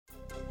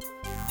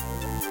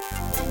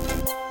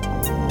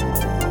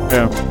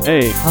Main menu. Main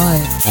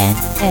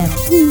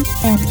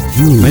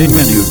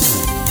menu.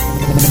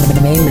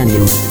 Main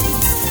menu.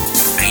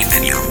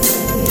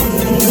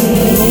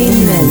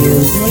 Main menu.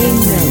 Main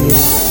menu.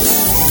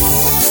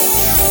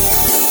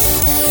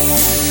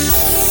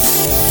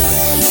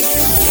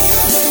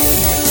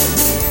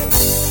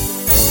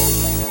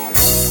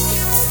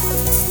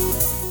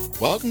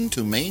 Welcome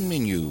to Main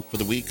Menu for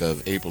the week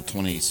of April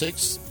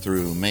 26th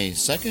through May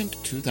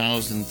 2nd,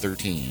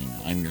 2013.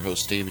 I'm your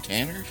host, David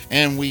Tanner,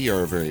 and we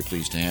are very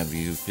pleased to have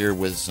you here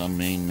with us on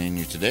Main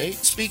Menu today.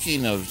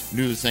 Speaking of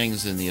new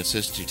things in the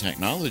assistive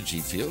technology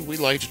field, we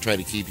like to try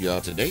to keep you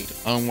up to date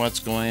on what's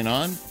going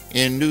on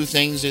in new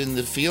things in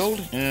the field.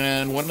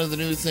 And one of the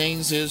new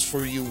things is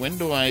for you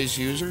Windows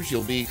users,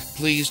 you'll be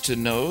pleased to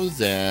know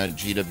that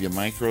GW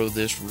Micro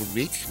this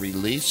week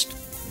released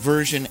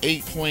version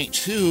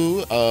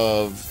 8.2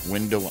 of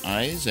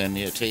Windows, and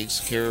it takes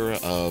care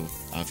of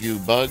a few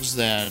bugs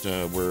that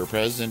were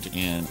present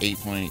in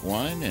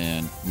 8.1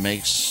 and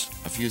makes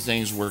a few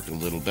things work a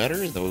little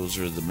better. Those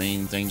are the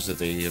main things that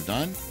they have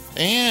done.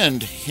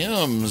 And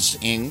HIMS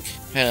Inc.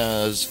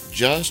 has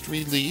just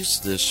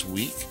released this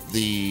week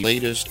the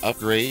latest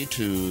upgrade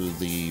to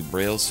the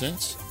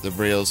BrailleSense. The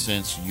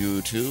BrailleSense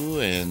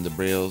U2 and the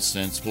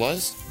BrailleSense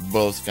Plus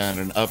both got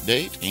an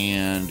update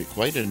and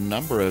quite a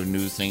number of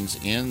new things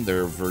in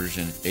their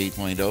version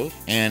 8.0.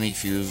 And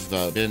if you've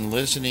been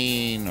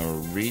listening or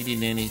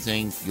reading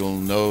anything, you'll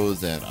know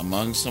that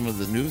among some of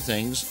the new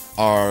things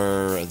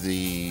are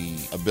the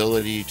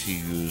ability to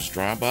use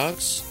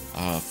Dropbox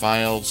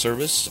file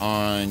service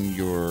on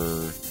your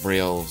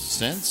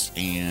BrailleSense,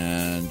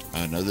 and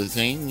another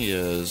thing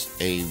is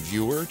a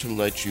viewer to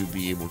let you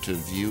be able to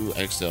view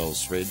Excel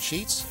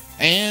spreadsheets,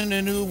 and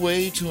a new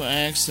way to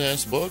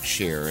access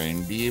Bookshare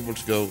and be able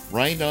to go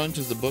right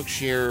onto the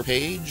Bookshare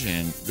page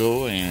and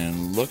go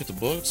and look at the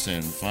books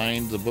and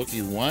find the book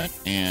you want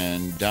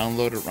and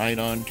download it right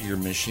onto your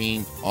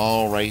machine,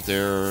 all right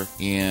there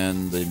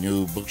in the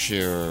new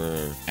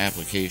Bookshare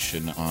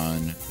application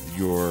on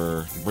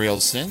your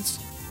BrailleSense.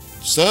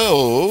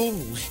 So,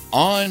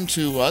 on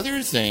to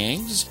other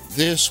things.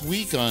 This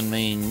week on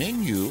Main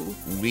Menu,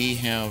 we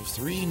have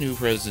 3 new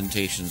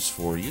presentations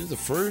for you. The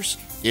first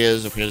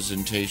is a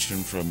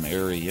presentation from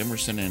Mary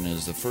Emerson and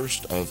is the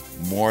first of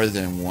more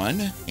than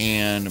one.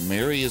 And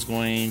Mary is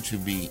going to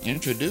be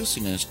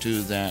introducing us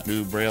to that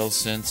new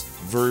BrailleSense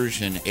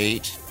version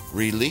 8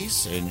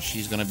 release, and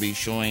she's going to be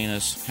showing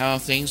us how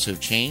things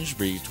have changed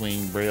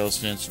between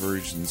BrailleSense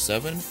version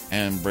 7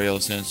 and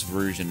BrailleSense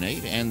version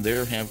 8, and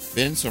there have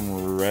been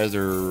some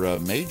rather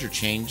major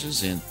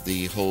changes in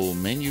the whole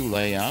menu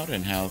layout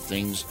and how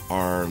things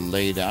are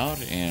laid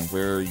out and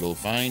where you'll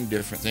find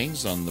different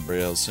things on the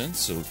BrailleSense.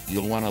 So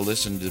you'll want to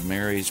listen to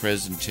Mary's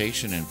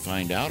presentation and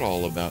find out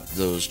all about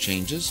those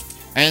changes.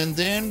 And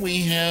then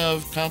we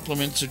have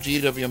Compliments of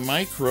GW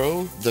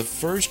Micro, the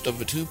first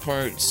of a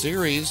 2-part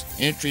series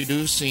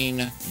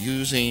introducing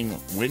using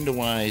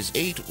Windows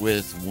 8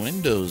 with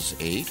Windows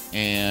 8.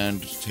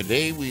 And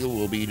today we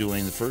will be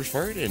doing the first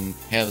part and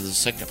have the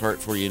second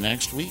part for you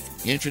next week,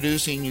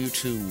 introducing you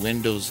to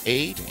Windows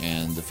 8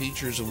 and the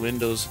features of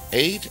Windows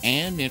 8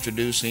 and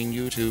introducing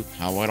you to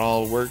how it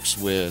all works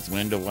with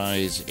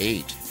Windows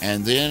 8.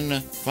 And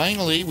then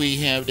finally we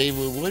have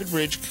David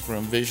Woodbridge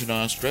from Vision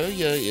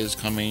Australia is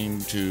coming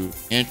to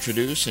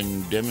introduce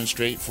and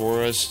demonstrate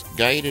for us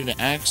guided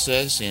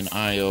access in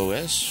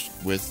iOS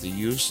with the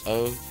use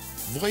of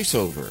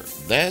VoiceOver.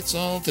 That's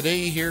all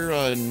today here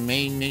on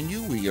Main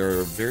Menu. We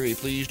are very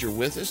pleased you're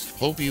with us.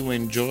 Hope you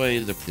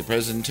enjoy the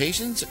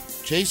presentations.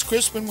 Chase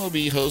Crispin will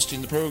be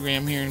hosting the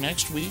program here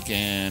next week,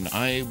 and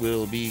I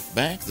will be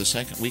back the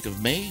second week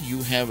of May.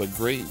 You have a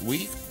great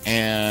week,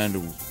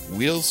 and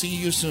we'll see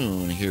you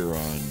soon here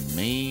on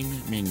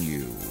Main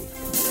Menu.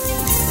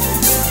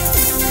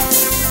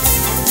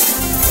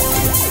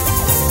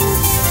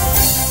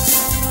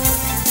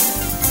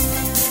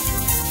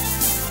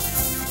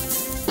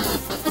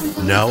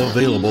 Now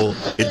available,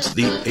 it's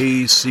the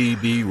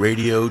ACB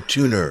Radio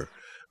Tuner,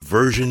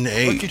 version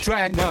 8. What you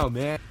trying now,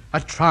 man? A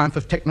triumph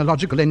of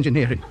technological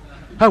engineering.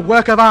 A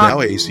work of art.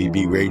 Now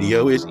ACB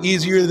Radio is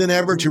easier than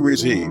ever to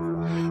receive.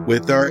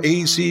 With our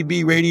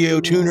ACB Radio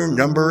Tuner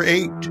number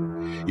 8,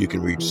 you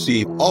can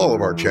receive all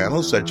of our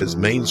channels such as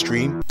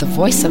Mainstream, the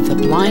voice of the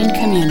blind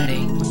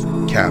community,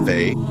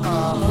 Cafe,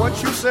 What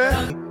you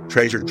said?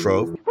 Treasure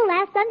Trove,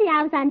 Last Sunday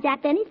I was on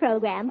Jack Benny's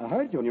program. I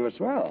heard you and you were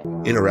swell.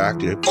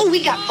 Interactive. Oh,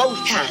 we got both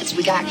kinds.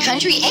 We got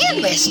country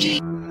and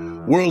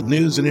western. World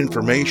News and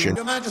Information.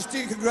 Your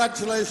Majesty,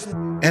 congratulations.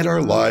 And our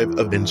live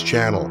events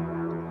channel.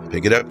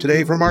 Pick it up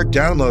today from our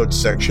downloads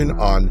section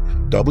on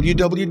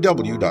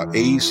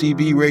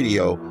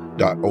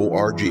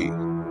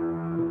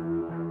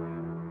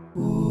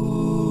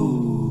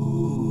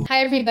www.acbradio.org.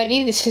 Hi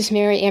everybody, this is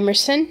Mary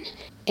Emerson,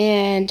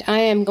 and I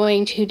am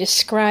going to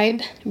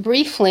describe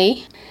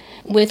briefly,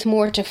 with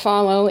more to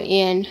follow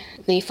in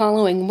the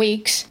following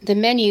weeks, the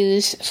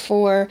menus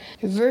for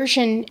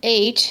version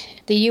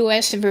 8, the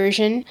US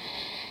version,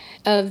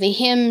 of the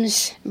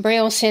HIMSS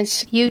Braille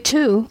Sense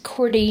U2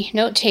 QWERTY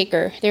Note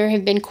Taker. There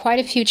have been quite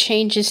a few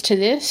changes to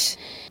this,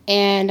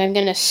 and I'm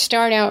going to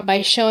start out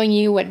by showing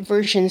you what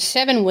version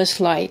 7 was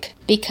like,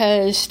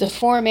 because the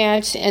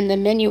formats and the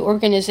menu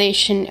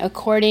organization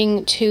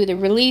according to the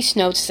release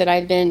notes that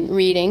I've been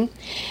reading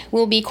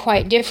will be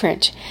quite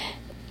different.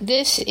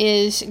 This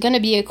is going to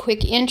be a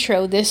quick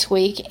intro this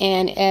week,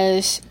 and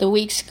as the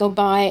weeks go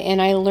by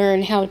and I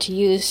learn how to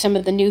use some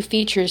of the new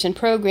features and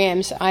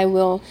programs, I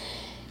will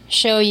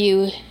show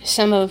you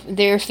some of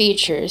their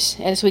features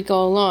as we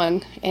go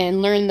along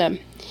and learn them.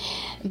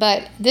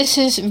 But this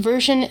is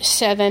version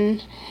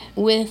 7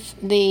 with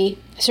the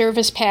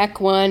Service Pack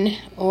 1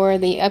 or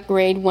the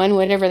Upgrade 1,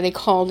 whatever they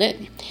called it.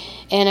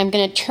 And I'm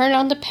going to turn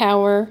on the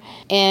power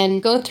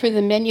and go through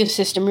the menu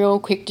system real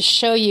quick to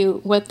show you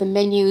what the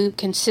menu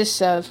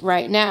consists of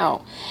right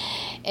now.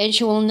 As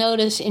you will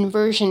notice in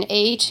version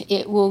 8,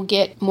 it will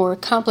get more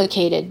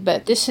complicated,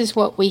 but this is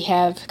what we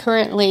have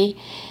currently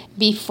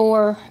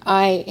before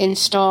I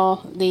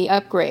install the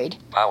upgrade.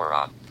 Power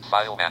on.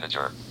 File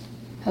Manager.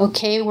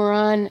 Okay, we're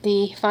on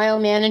the File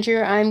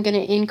Manager. I'm going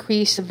to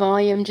increase the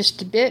volume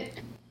just a bit.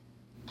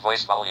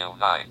 Voice volume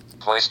 9.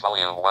 Voice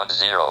volume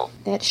 10.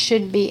 That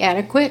should be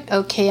adequate.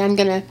 Okay, I'm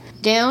going to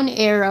down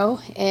arrow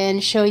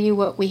and show you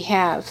what we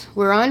have.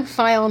 We're on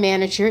File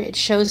Manager. It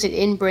shows it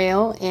in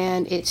Braille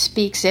and it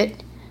speaks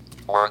it.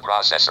 Word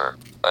Processor.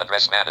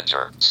 Address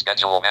Manager.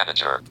 Schedule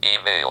Manager.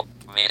 Email.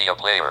 Media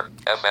Player.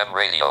 FM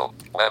Radio.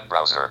 Web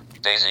Browser.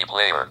 Daisy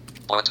Player.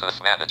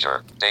 Bluetooth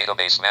Manager.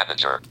 Database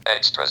Manager.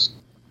 Extras.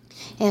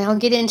 And I'll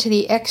get into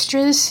the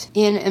extras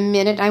in a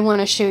minute. I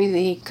want to show you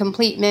the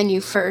complete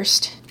menu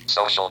first.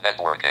 Social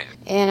networking.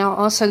 And I'll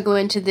also go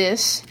into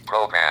this.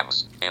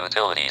 Programs.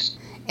 Utilities.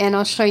 And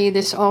I'll show you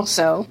this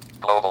also.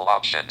 Global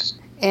options.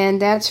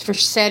 And that's for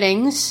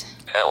settings.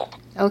 Help.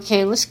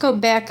 Okay, let's go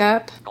back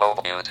up.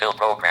 Global util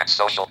program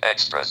social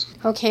extras.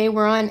 Okay,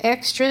 we're on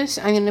extras.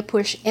 I'm going to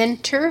push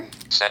enter.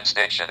 Sense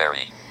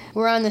Dictionary.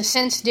 We're on the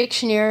Sense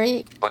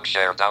Dictionary.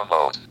 Bookshare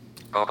download.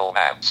 Google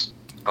Maps.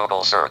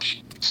 Google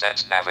Search.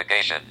 Sense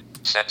Navigation.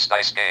 Sense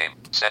Dice Game.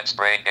 Sense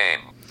Brain Game.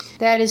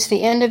 That is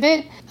the end of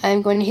it.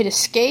 I'm going to hit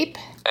escape.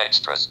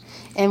 Extras.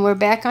 And we're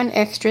back on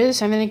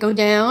extras. I'm going to go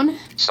down.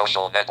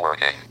 Social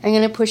networking. I'm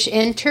going to push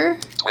enter.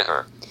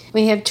 Twitter.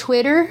 We have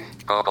Twitter.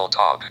 Google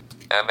Talk.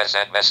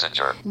 MSN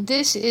Messenger.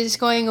 This is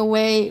going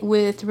away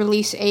with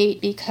Release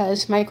 8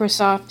 because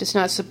Microsoft does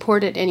not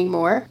support it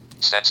anymore.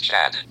 Sense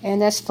Chat.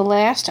 And that's the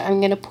last. I'm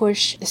going to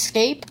push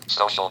escape.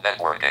 Social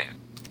networking.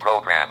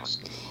 Programs.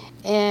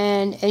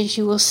 And as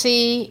you will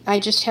see, I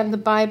just have the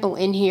Bible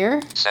in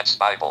here. Sense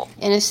Bible.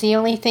 And it's the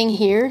only thing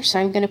here, so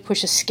I'm going to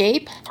push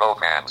escape.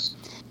 Programs.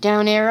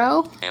 Down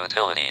arrow.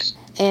 Utilities.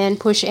 And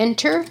push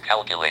enter.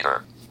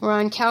 Calculator. We're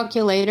on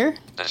calculator.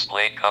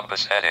 Display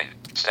compass heading.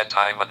 Set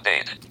time and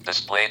date.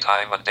 Display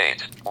time and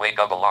date. Wake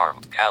up alarm.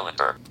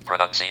 Calendar.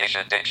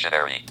 Pronunciation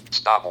dictionary.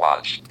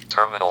 Stopwatch.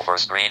 Terminal for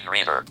screen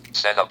reader.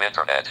 Set up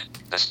internet.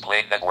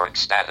 Display network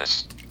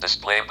status.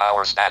 Display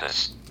power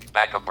status.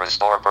 Backup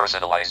restore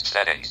personalized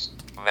settings.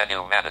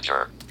 Menu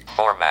manager.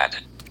 Format.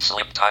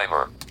 Sleep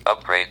timer.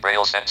 Upgrade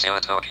Braille Sense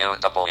U2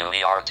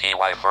 QWERTY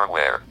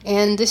firmware.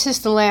 And this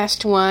is the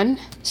last one.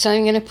 So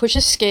I'm going to push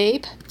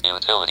escape.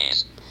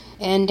 Utilities.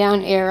 And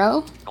down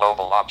arrow.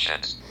 Global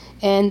options.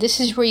 And this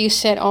is where you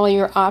set all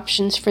your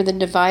options for the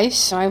device,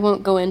 so I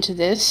won't go into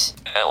this.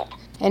 Help.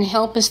 And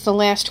help is the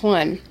last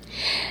one.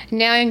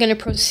 Now I'm going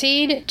to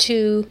proceed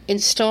to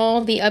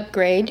install the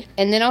upgrade,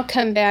 and then I'll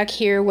come back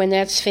here when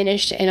that's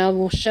finished and I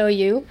will show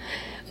you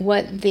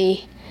what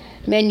the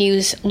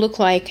menus look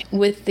like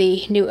with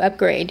the new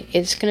upgrade.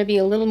 It's going to be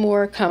a little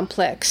more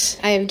complex.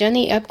 I have done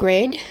the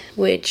upgrade,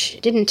 which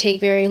didn't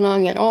take very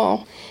long at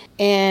all.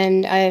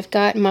 And I've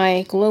got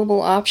my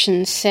global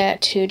options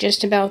set to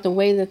just about the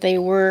way that they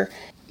were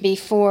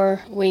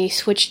before we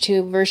switched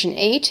to version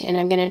 8. And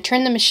I'm going to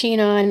turn the machine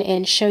on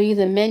and show you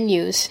the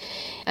menus.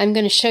 I'm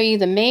going to show you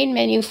the main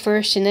menu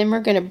first, and then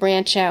we're going to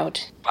branch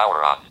out.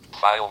 Power on.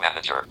 File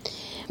Manager.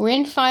 We're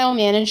in File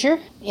Manager,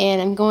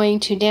 and I'm going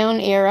to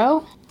down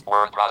arrow.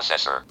 Word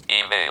Processor.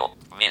 Email.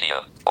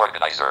 Media.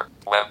 Organizer.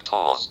 Web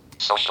Tools.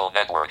 Social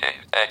Networking.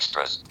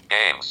 Extras.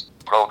 Games.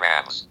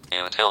 Programs.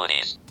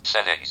 Utilities.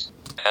 Settings.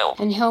 Help.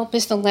 And help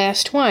is the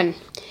last one.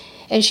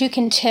 As you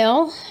can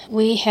tell,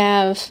 we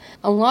have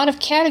a lot of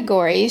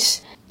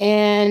categories,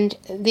 and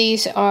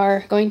these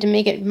are going to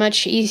make it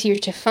much easier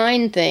to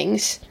find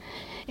things.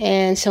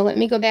 And so let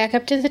me go back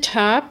up to the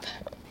top.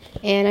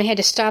 And I had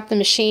to stop the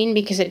machine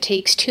because it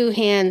takes two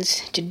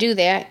hands to do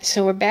that.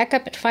 So we're back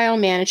up at File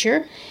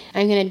Manager.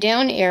 I'm going to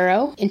down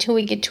arrow until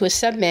we get to a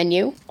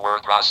submenu.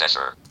 Word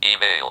Processor.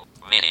 Email.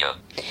 Media.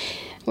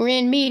 We're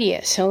in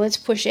Media, so let's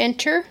push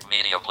Enter.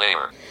 Media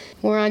Player.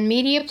 We're on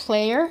Media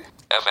Player.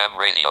 FM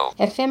Radio.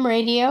 FM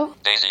Radio.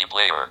 Daisy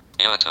Player.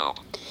 YouTube.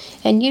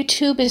 And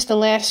YouTube is the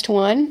last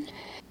one.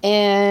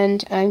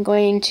 And I'm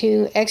going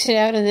to exit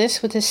out of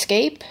this with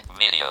Escape.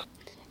 Media.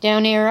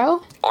 Down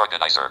arrow.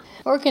 Organizer.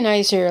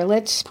 Organizer.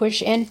 Let's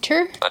push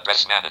Enter.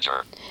 Address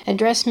Manager.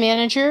 Address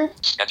Manager.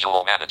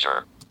 Schedule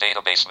Manager.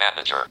 Database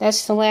Manager.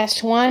 That's the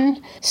last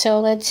one. So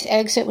let's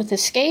exit with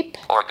escape.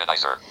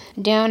 Organizer.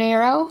 Down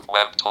arrow.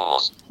 Web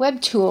Tools.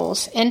 Web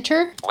Tools.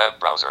 Enter. Web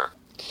Browser.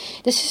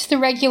 This is the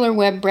regular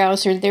web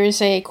browser.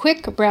 There's a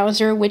quick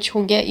browser which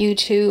will get you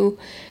to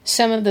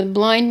some of the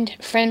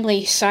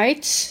blind-friendly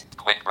sites.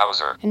 Quick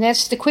Browser. And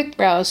that's the quick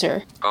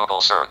browser.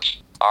 Google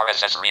Search.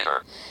 RSS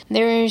Reader.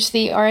 There's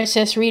the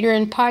RSS Reader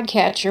and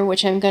Podcatcher,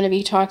 which I'm going to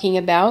be talking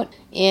about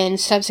in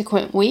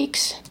subsequent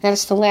weeks.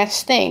 That's the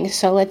last thing.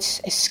 So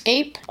let's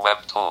escape.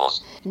 Web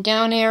Tools.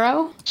 Down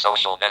arrow.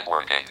 Social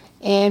Networking.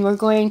 And we're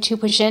going to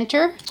push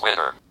enter.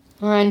 Twitter.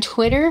 We're on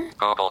Twitter.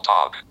 Google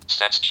Talk.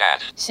 Sense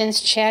Chat.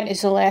 Since chat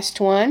is the last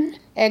one.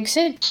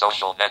 Exit.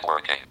 Social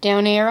Networking.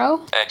 Down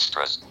arrow.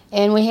 Extras.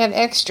 And we have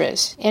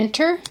extras.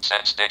 Enter.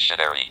 Sense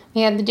Dictionary.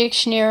 We have the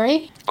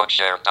dictionary.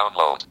 Bookshare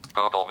Download.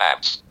 Google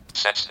Maps.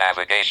 Sense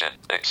Navigation.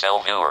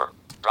 Excel Viewer.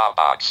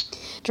 Dropbox.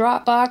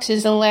 Dropbox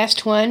is the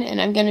last one,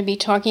 and I'm going to be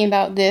talking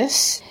about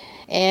this.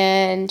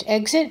 And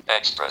exit.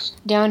 Extras.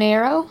 Down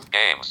arrow.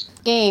 Games.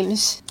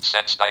 Games.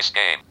 Sense Dice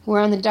Game.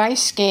 We're on the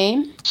dice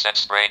game.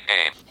 Sense Brain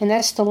Game. And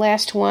that's the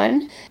last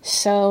one.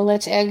 So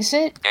let's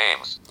exit.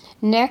 Games.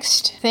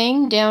 Next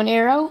thing, down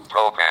arrow.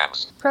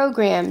 Programs.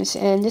 Programs.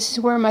 And this is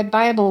where my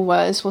Bible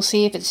was. We'll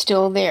see if it's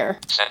still there.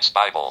 Sense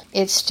Bible.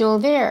 It's still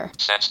there.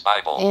 Sense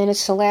Bible. And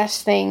it's the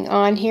last thing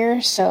on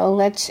here. So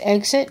let's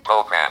exit.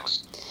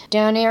 Programs.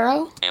 Down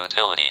arrow.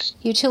 Utilities.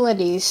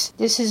 Utilities.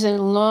 This is a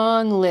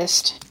long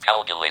list.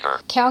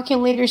 Calculator.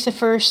 Calculator's the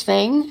first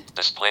thing.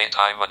 Display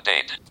time and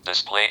date.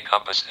 Display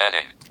compass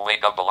heading.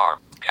 Wake up alarm.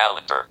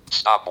 Calendar.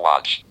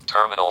 Stopwatch.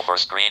 Terminal for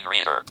screen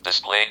reader.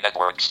 Display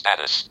network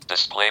status.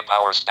 Display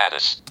power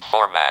status.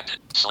 Format.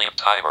 Sleep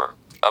timer.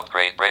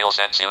 Upgrade Braille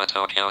Sense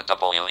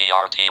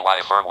U2QWERTY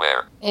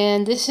firmware.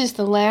 And this is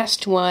the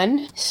last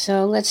one.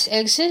 So let's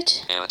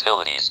exit.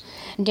 Utilities.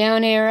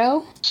 Down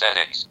arrow.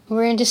 Settings.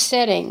 We're into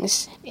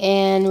settings.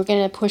 And we're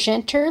going to push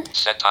enter.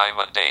 Set time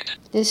and date.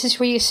 This is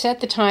where you set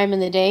the time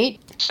and the date.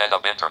 Set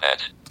up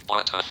internet.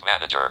 Bluetooth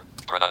manager.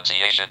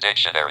 Pronunciation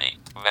dictionary.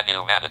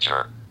 Menu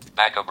manager.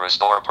 Backup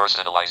restore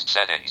personalized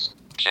settings.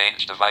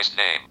 Change device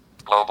name.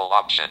 Global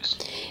options.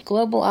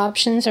 Global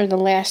options are the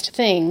last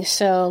thing.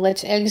 So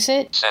let's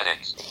exit.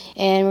 Settings.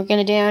 And we're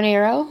going to down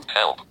arrow.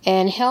 Help.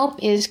 And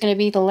help is going to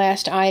be the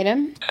last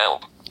item.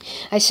 Help.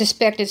 I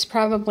suspect it's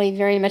probably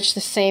very much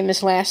the same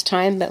as last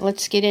time, but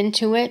let's get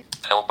into it.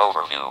 Help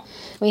overview.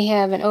 We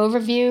have an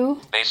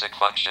overview. Basic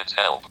functions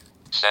help.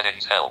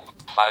 Settings help.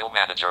 File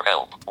manager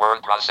help.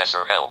 Word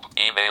processor help.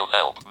 Email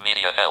help.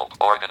 Media help.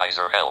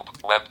 Organizer help.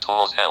 Web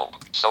tools help.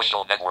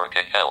 Social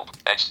networking help.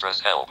 Extras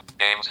help.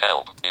 Games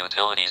help.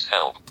 Utilities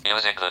help.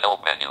 Using the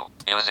help menu.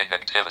 Using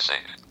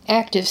ActiveSync.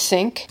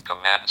 ActiveSync.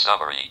 Command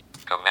summary.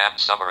 Command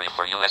summary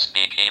for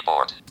USB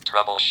keyboard.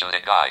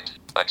 Troubleshooting guide.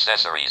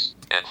 Accessories.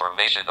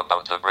 Information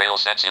about the Braille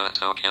Sense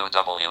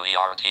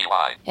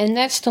U2QWERTY. And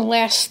that's the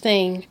last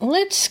thing.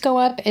 Let's go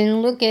up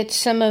and look at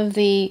some of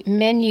the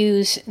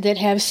menus that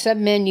have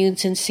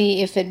submenus and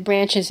see if it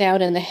branches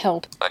out in the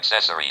help.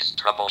 Accessories.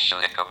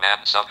 Troubleshooting.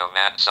 Command sum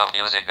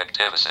using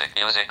ActiveSync.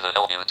 Using the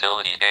help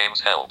utility.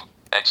 Games help.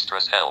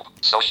 Extras help.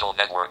 Social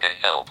networking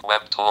help.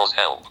 Web tools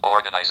help.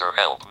 Organizer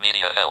help.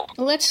 Media help.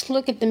 Let's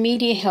look at the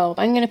media help.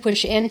 I'm going to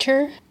push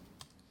enter.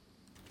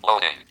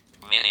 Loading.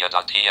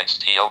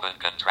 Media.txt open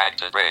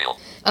contracted Braille.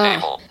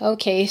 Table.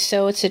 Okay,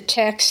 so it's a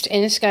text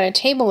and it's got a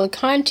table of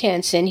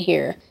contents in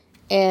here.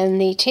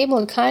 And the table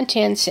of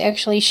contents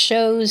actually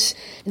shows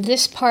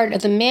this part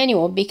of the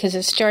manual because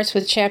it starts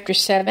with Chapter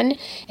 7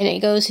 and it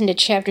goes into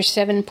Chapter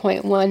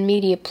 7.1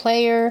 Media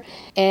Player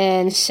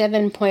and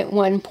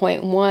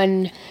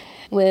 7.1.1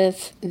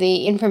 with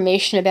the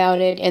information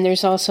about it, and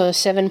there's also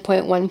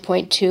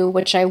 7.1.2,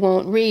 which I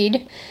won't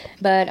read,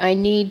 but I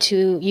need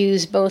to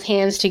use both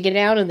hands to get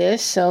out of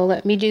this, so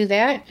let me do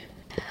that.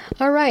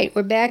 Alright,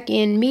 we're back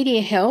in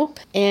Media Help,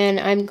 and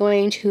I'm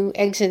going to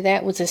exit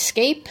that with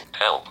Escape.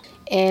 Help.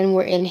 And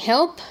we're in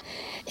Help,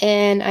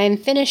 and I'm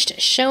finished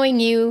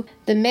showing you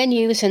the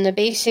menus and the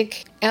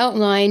basic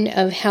outline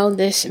of how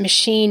this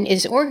machine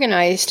is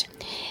organized.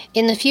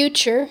 In the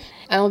future,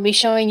 I'll be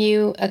showing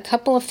you a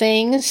couple of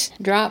things,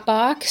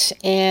 Dropbox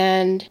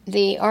and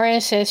the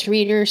RSS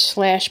Reader /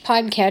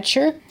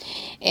 Podcatcher,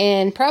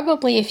 and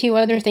probably a few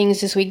other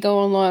things as we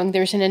go along.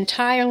 There's an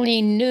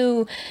entirely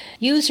new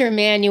user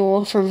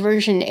manual for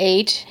version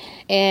 8,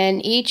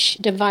 and each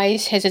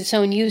device has its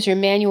own user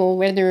manual,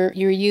 whether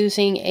you're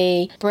using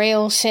a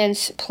Braille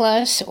Sense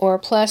Plus or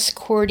Plus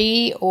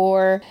QWERTY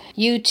or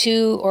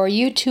U2 or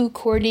U2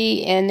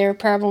 QWERTY, and there are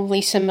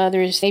probably some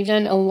others. They've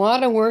done a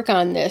lot of work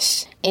on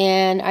this,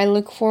 and I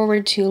look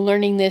forward to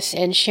learning this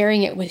and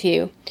sharing it with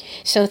you.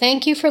 So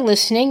thank you for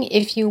listening.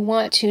 If you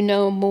want to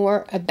know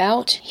more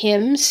about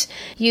HIMS,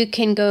 you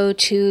can go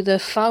to the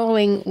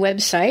following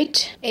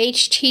website,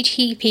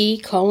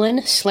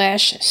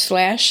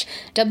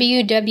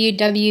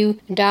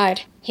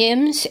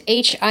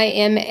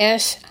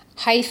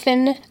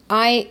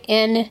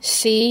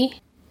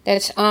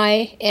 That's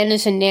N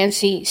as in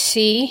Nancy,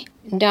 C.com.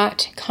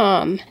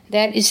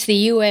 That is the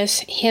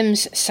U.S.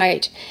 HIMSS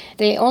site.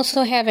 They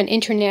also have an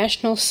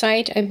international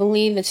site. I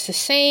believe it's the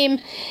same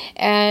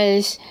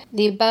as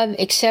the above,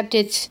 except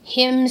it's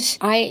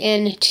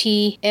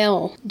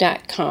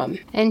HIMSSINTL.com.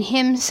 And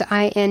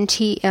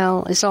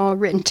HIMSSINTL is all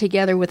written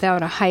together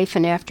without a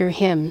hyphen after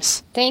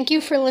HIMSS. Thank you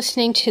for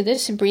listening to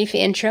this brief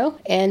intro,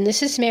 and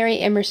this is Mary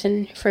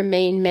Emerson from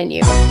Main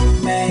Menu.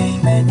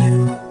 Main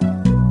Menu.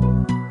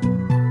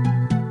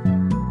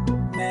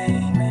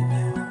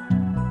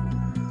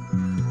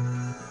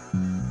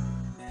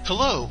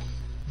 Hello,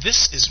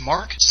 this is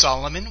Mark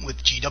Solomon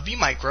with GW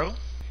Micro.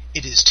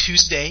 It is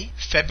Tuesday,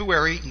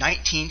 February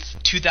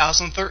 19th,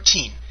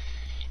 2013,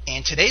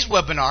 and today's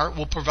webinar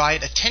will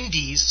provide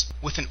attendees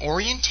with an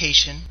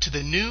orientation to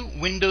the new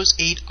Windows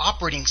 8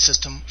 operating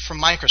system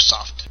from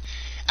Microsoft,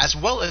 as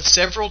well as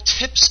several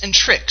tips and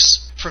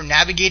tricks for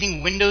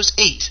navigating Windows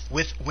 8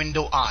 with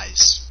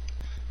WindowEyes.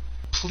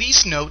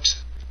 Please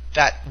note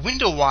that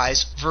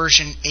WindowEyes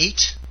version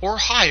 8 or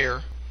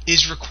higher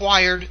is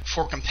required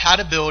for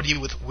compatibility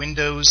with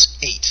Windows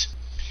 8.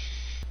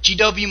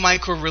 GW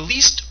Micro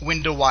released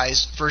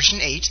WindowEyes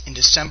version 8 in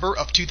December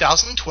of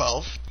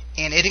 2012,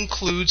 and it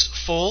includes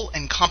full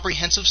and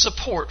comprehensive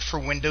support for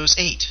Windows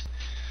 8.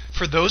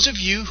 For those of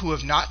you who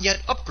have not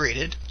yet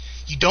upgraded,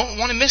 you don't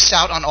want to miss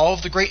out on all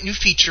of the great new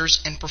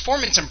features and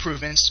performance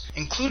improvements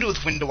included with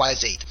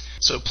WindowEyes 8.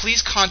 So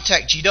please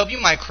contact GW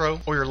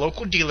Micro or your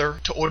local dealer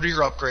to order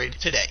your upgrade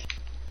today.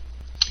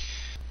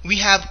 We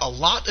have a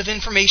lot of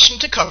information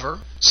to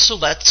cover, so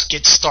let's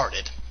get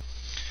started.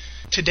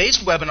 Today's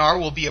webinar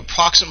will be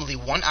approximately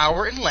 1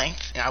 hour in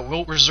length, and I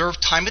will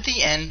reserve time at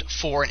the end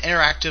for an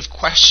interactive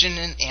question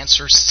and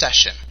answer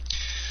session.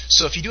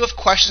 So if you do have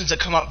questions that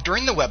come up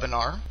during the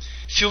webinar,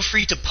 feel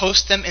free to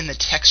post them in the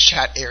text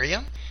chat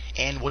area,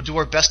 and we'll do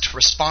our best to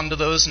respond to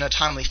those in a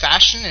timely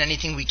fashion, and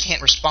anything we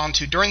can't respond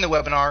to during the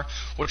webinar,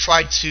 we'll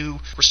try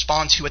to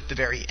respond to at the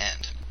very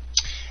end.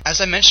 As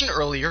I mentioned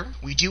earlier,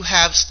 we do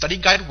have study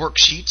guide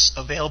worksheets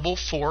available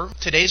for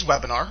today's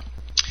webinar.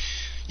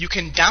 You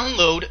can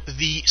download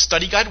the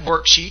study guide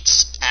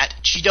worksheets at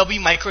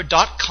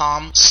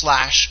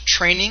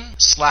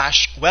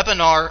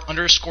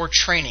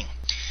gwmicro.com/training/webinar_training.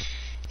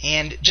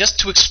 And just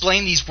to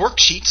explain these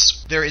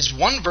worksheets, there is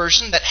one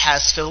version that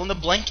has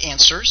fill-in-the-blank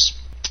answers,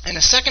 and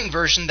a second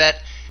version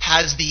that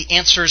has the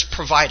answers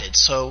provided.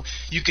 So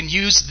you can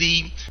use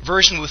the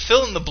version with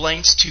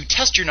fill-in-the-blanks to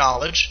test your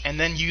knowledge, and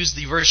then use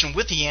the version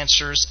with the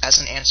answers as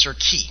an answer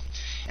key.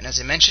 And as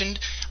I mentioned,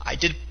 I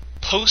did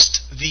post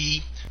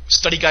the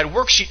study guide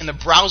worksheet in the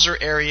browser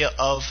area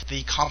of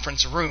the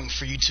conference room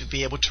for you to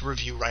be able to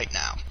review right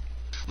now.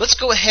 Let's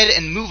go ahead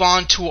and move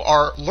on to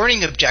our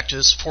learning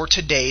objectives for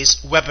today's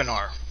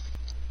webinar.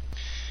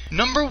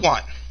 Number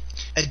 1.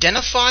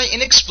 Identify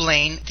and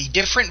explain the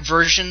different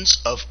versions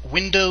of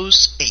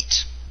Windows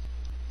 8.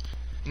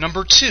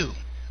 Number 2.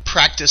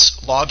 Practice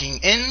logging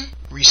in,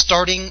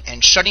 restarting,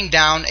 and shutting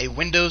down a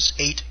Windows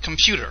 8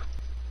 computer.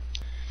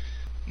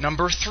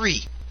 Number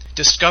 3.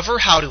 Discover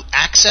how to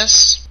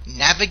access,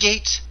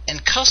 navigate,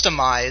 and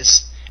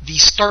customize the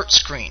Start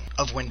screen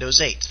of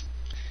Windows 8.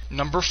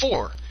 Number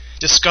 4.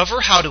 Discover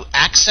how to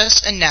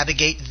access and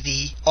navigate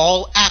the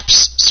All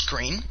Apps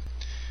screen.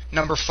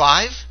 Number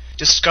 5.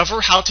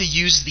 Discover how to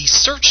use the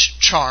search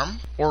charm,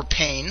 or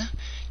pane,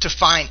 to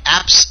find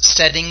apps,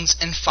 settings,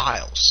 and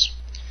files.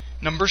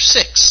 Number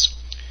 6.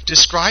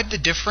 Describe the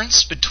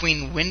difference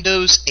between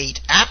Windows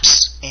 8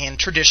 apps and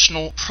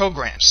traditional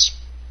programs.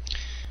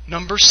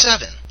 Number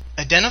 7.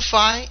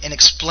 Identify and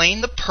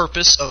explain the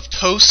purpose of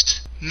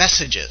post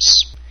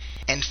messages.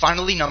 And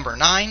finally, number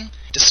 9.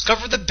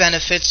 Discover the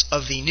benefits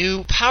of the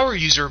new Power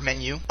User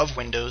menu of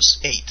Windows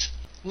 8.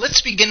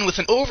 Let's begin with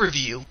an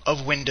overview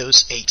of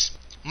Windows 8.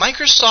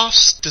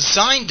 Microsoft's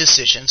design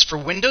decisions for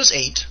Windows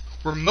 8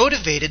 were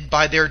motivated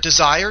by their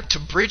desire to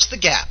bridge the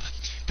gap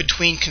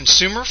between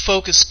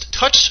consumer-focused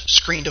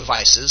touch-screen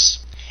devices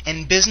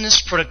and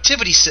business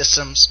productivity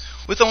systems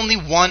with only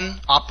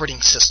one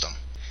operating system.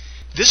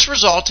 This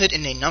resulted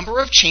in a number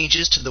of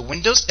changes to the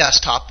Windows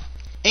desktop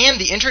and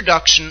the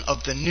introduction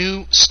of the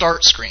new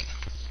Start screen.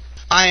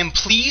 I am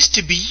pleased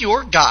to be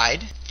your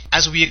guide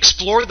as we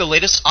explore the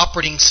latest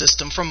operating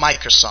system from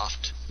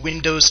Microsoft,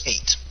 Windows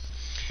 8.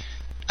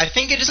 I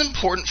think it is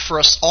important for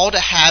us all to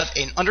have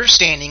an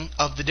understanding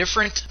of the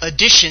different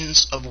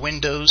editions of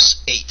Windows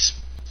 8.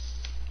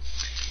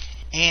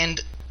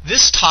 And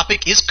this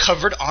topic is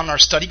covered on our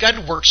study guide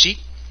worksheet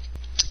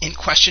in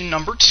question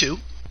number 2.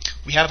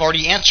 We have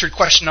already answered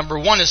question number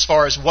 1 as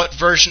far as what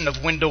version of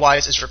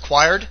WindowEyes is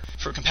required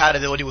for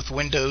compatibility with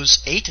Windows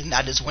 8, and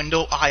that is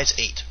WindowEyes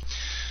 8.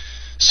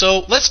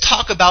 So let's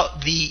talk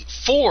about the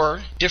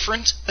 4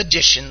 different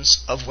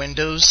editions of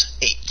Windows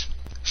 8.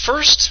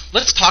 First,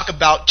 let's talk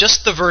about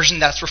just the version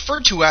that's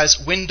referred to as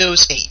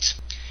Windows 8.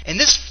 And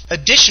this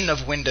edition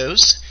of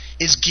Windows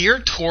is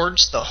geared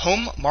towards the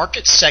home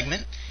market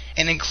segment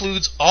and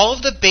includes all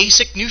of the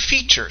basic new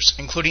features,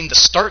 including the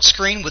Start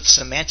screen with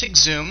semantic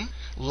zoom,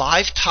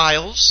 live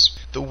tiles,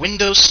 the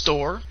Windows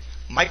Store,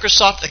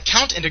 Microsoft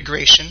account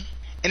integration,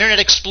 Internet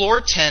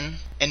Explorer 10,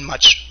 and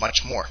much,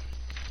 much more.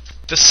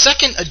 The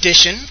second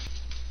addition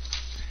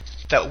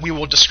that we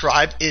will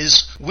describe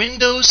is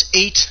Windows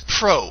 8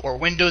 Pro or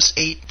Windows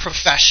 8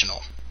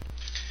 Professional.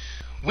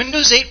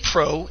 Windows 8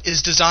 Pro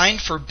is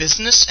designed for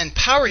business and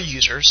power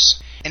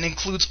users and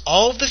includes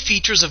all of the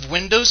features of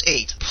Windows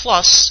 8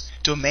 plus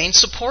domain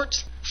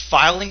support,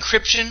 file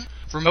encryption,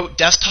 remote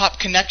desktop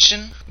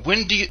connection,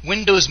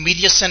 Windows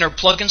Media Center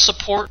plugin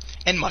support,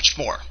 and much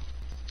more.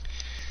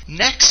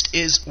 Next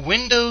is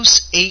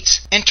Windows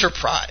 8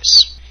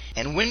 Enterprise.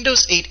 And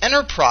Windows 8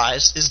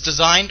 Enterprise is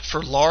designed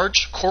for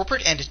large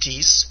corporate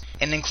entities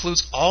and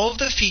includes all of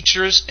the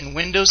features in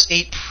Windows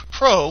 8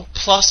 Pro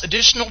plus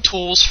additional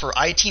tools for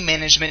IT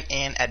management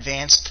and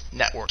advanced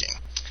networking.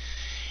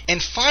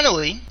 And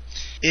finally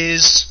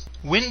is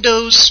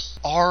Windows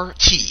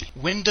RT.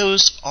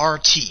 Windows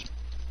RT.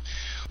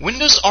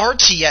 Windows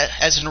RT,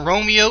 as in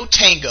Romeo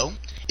Tango,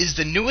 is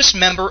the newest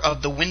member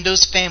of the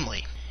Windows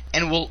family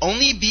and will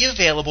only be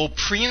available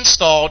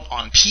pre-installed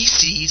on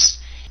PCs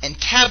and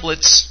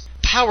tablets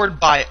powered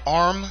by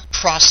ARM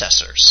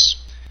processors.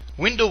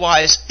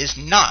 Windows is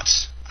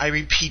not, I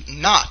repeat,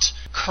 not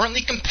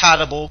currently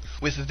compatible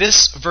with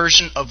this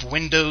version of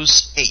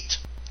Windows 8.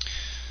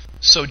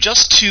 So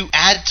just to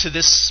add to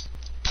this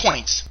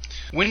point,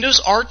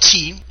 Windows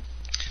RT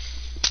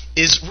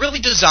is really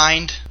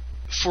designed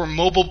for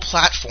mobile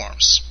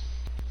platforms.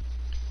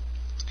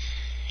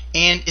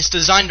 And it's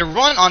designed to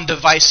run on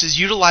devices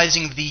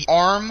utilizing the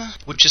ARM,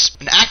 which is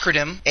an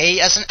acronym,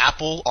 A as in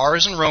Apple, R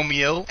as in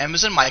Romeo, M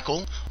as in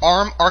Michael,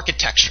 ARM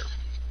architecture.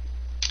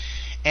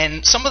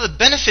 And some of the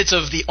benefits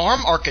of the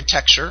ARM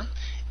architecture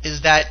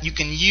is that you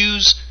can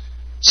use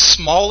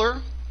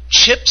smaller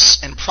chips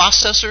and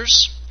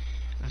processors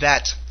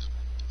that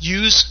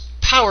use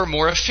power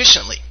more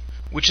efficiently,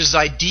 which is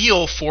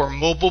ideal for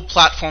mobile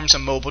platforms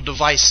and mobile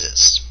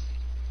devices.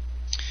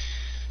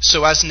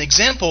 So as an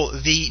example,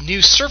 the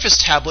new Surface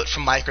tablet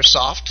from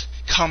Microsoft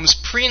comes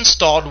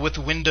pre-installed with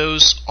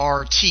Windows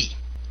RT.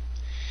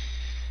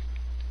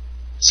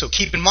 So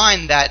keep in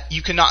mind that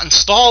you cannot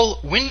install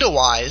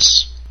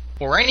Windows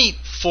or any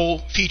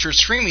full-featured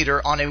screen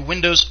reader on a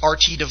Windows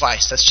RT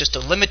device. That's just a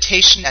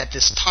limitation at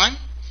this time.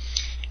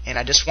 And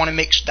I just want to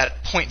make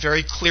that point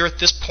very clear at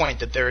this point,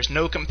 that there is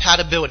no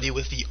compatibility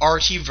with the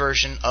RT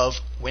version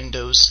of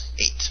Windows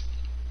 8.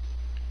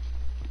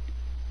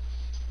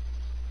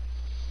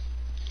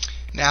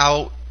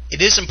 Now,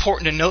 it is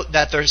important to note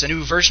that there's a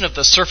new version of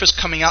the Surface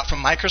coming out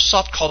from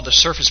Microsoft called the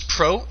Surface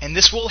Pro, and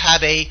this will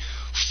have a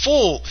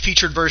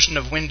full-featured version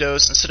of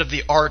Windows instead of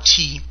the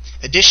RT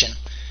edition.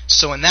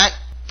 So in that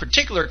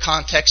particular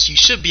context, you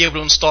should be able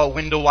to install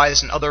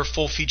Windows and other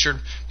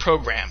full-featured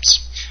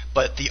programs.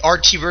 But the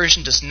RT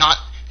version does not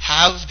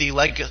have the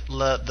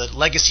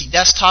legacy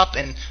desktop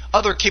and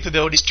other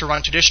capabilities to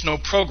run traditional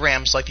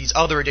programs like these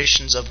other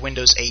editions of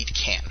Windows 8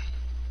 can.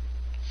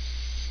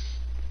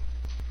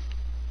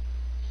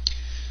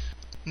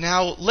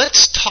 Now,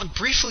 let's talk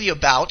briefly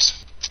about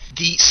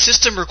the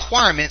system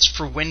requirements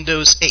for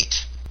Windows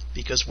 8.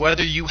 Because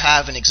whether you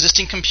have an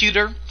existing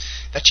computer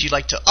that you'd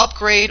like to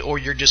upgrade, or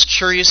you're just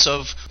curious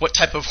of what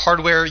type of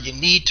hardware you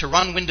need to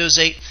run Windows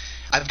 8,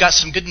 I've got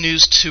some good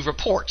news to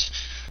report.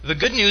 The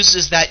good news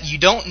is that you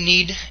don't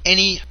need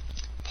any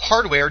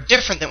hardware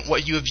different than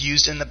what you have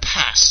used in the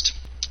past.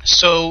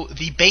 So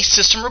the base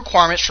system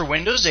requirements for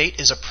Windows 8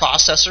 is a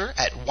processor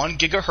at 1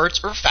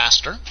 GHz or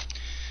faster,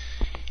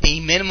 a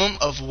minimum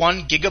of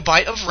 1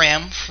 GB of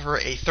RAM for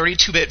a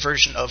 32-bit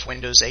version of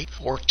Windows 8,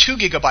 or 2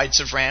 GB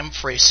of RAM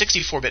for a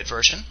 64-bit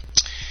version,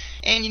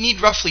 and you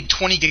need roughly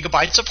 20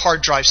 GB of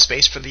hard drive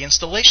space for the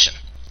installation.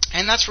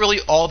 And that's really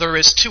all there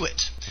is to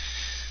it.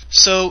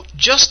 So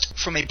just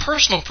from a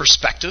personal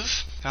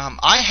perspective,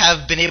 I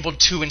have been able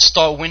to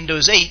install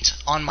Windows 8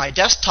 on my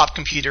desktop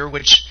computer,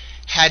 which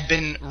had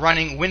been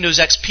running Windows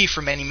XP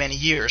for many, many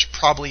years,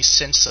 probably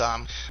since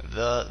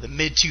the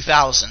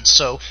mid-2000s.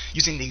 So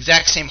using the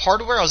exact same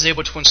hardware, I was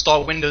able to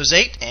install Windows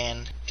 8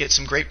 and get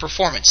some great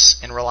performance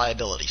and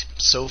reliability.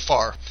 So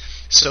far,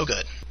 so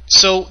good.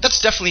 So that's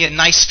definitely a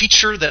nice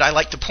feature that I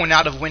like to point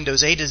out of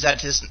Windows 8, is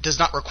that it does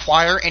not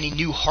require any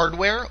new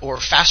hardware or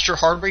faster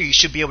hardware. You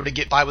should be able to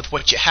get by with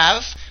what you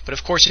have. But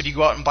of course, if you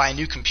go out and buy a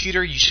new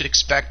computer, you should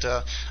expect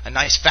a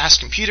nice fast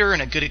computer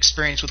and a good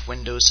experience with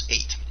Windows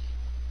 8.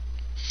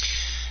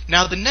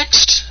 Now, the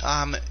next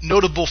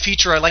notable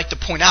feature I'd like to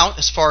point out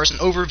as far as an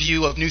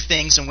overview of new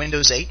things in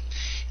Windows 8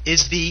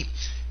 is the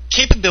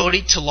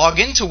capability to log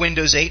into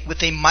Windows 8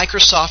 with a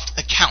Microsoft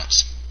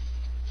account.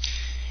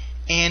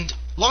 And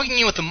logging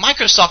in with a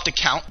Microsoft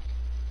account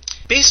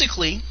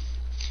basically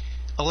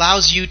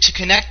allows you to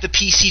connect the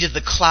PC to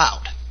the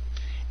cloud.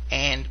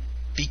 And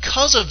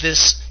because of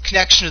this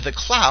connection to the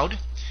cloud,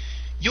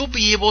 you'll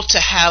be able to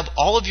have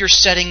all of your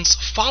settings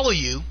follow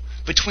you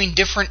between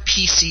different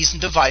PCs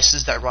and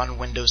devices that run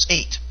Windows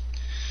 8.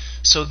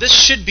 So this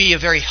should be a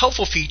very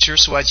helpful feature,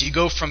 so as you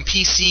go from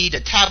PC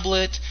to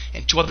tablet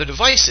and to other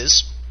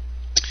devices,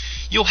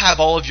 you'll have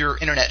all of your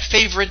internet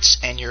favorites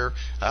and your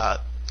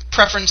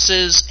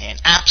preferences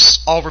and apps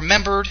all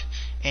remembered,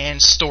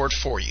 and stored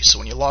for you. So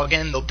when you log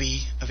in, they'll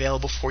be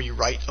available for you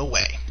right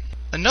away.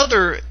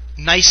 Another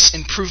nice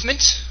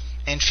improvement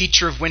and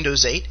feature of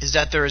Windows 8 is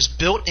that there is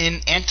built-in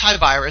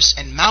antivirus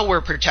and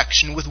malware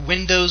protection with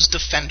Windows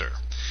Defender.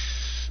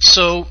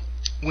 So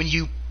when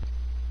you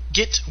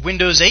get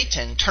Windows 8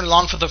 and turn it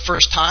on for the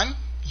first time,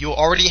 you'll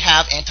already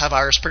have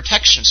antivirus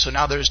protection. So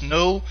now there's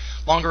no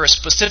longer a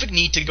specific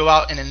need to go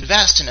out and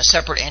invest in a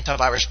separate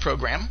antivirus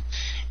program.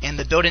 And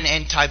the built-in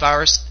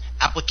antivirus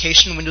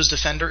application, Windows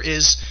Defender,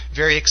 is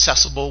very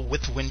accessible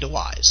with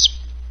Windows.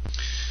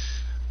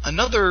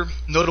 Another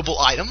notable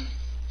item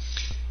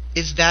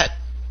is that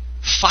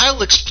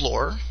File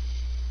Explorer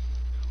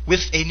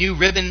with the new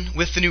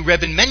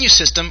ribbon menu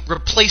system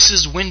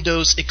replaces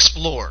Windows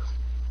Explorer.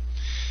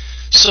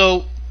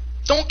 So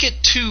don't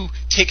get too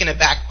taken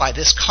aback by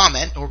this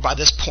comment or by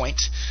this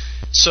point.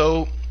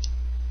 So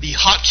the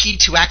hotkey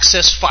to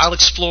access File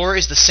Explorer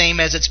is the same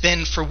as it's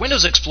been for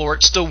Windows Explorer.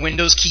 It's still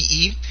Windows key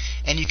E,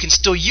 and you can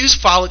still use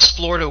File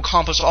Explorer to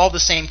accomplish all the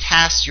same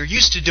tasks you're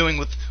used to doing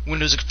with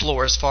Windows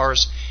Explorer as far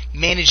as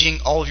managing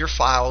all of your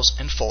files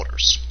and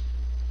folders.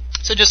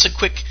 So just a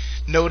quick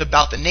note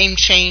about the name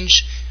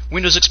change.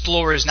 Windows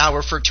Explorer is now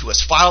referred to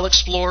as File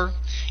Explorer,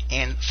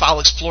 and File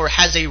Explorer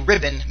has a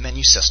ribbon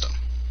menu system.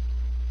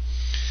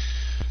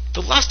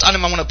 The last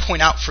item I want to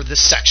point out for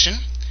this section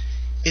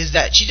is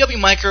that GW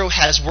Micro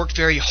has worked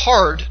very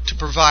hard to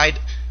provide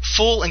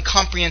full and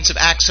comprehensive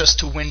access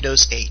to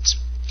Windows 8.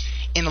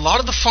 And a lot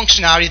of the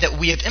functionality that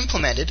we have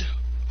implemented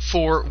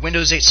for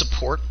Windows 8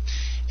 support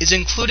is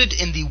included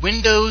in the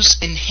Windows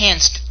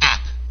Enhanced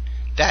app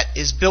that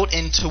is built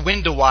into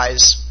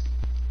Windows.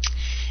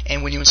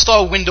 And when you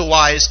install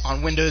Windows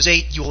on Windows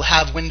 8, you will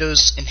have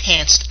Windows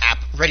Enhanced app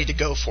ready to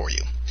go for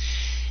you.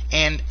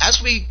 And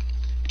as we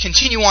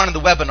continue on in the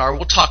webinar,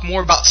 we'll talk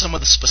more about some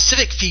of the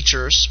specific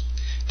features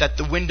that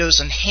the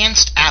Windows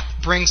Enhanced app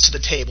brings to the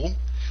table.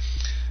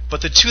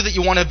 But the two that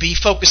you want to be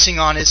focusing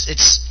on is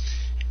its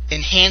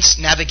enhanced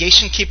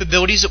navigation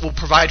capabilities it will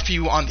provide for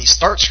you on the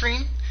start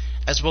screen,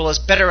 as well as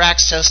better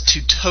access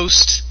to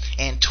Toast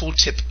and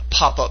Tooltip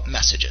pop-up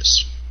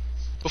messages.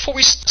 Before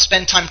we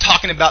spend time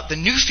talking about the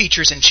new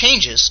features and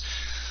changes,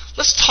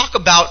 let's talk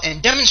about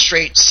and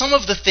demonstrate some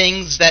of the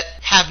things that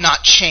have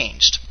not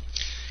changed.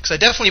 Because I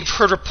definitely have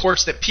heard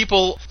reports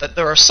that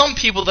there are some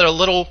people that are a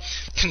little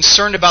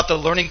concerned about the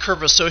learning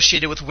curve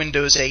associated with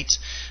Windows 8.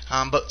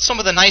 But some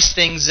of the nice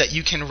things that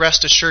you can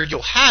rest assured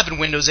you'll have in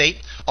Windows 8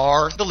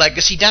 are the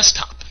legacy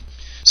desktop.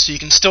 So you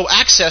can still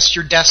access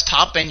your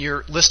desktop and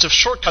your list of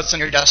shortcuts on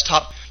your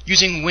desktop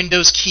using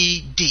Windows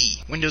key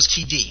D.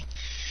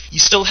 You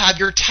still have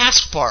your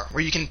taskbar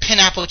where you can pin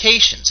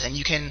applications and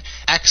you can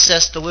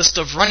access the list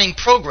of running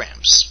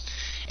programs.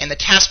 And the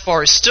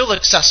taskbar is still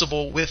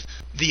accessible with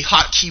the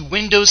hotkey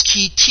Windows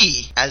key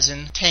T, as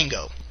in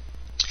Tango.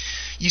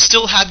 You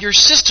still have your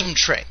system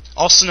tray,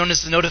 also known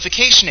as the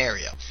notification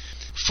area,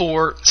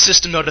 for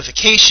system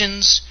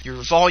notifications,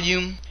 your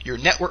volume, your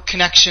network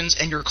connections,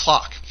 and your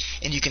clock.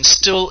 And you can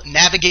still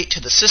navigate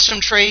to the system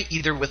tray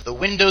either with the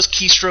Windows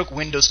keystroke,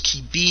 Windows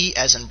key B,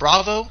 as in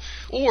Bravo,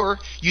 or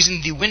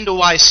using the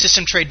Windows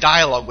system tray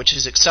dialog, which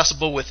is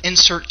accessible with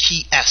insert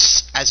key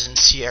S, as in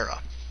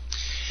Sierra.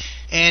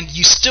 And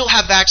you still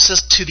have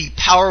access to the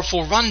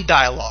powerful Run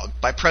dialog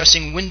by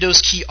pressing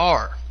Windows key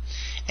R.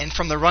 And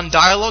from the Run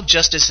dialog,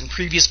 just as in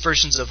previous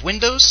versions of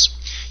Windows,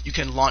 you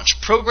can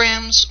launch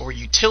programs or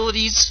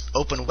utilities,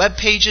 open web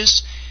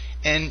pages,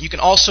 and you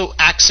can also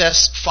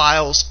access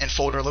files and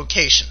folder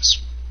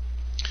locations.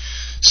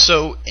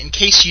 So in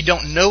case you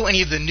don't know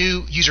any of the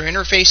new user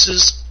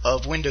interfaces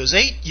of Windows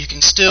 8, you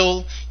can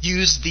still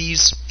use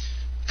these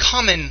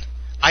common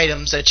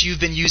items that you've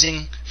been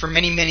using for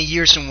many, many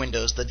years in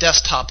Windows: the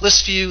desktop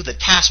list view, the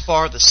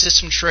taskbar, the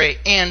system tray,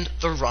 and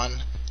the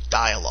Run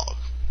dialog.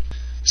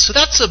 So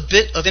that's a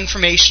bit of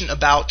information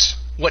about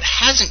what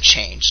hasn't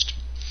changed.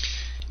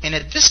 And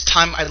at this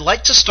time, I'd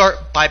like to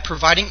start by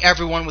providing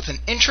everyone with an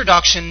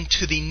introduction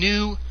to the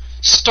new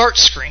Start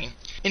screen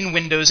in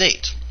Windows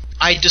 8.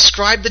 I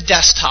described the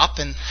desktop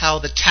and how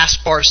the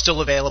taskbar is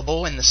still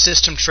available in the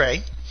system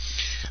tray.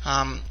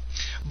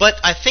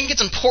 But I think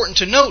it's important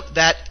to note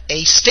that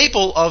a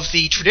staple of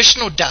the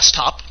traditional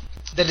desktop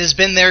that has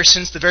been there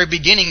since the very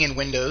beginning in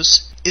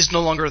Windows is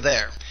no longer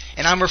there.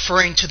 And I'm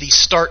referring to the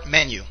Start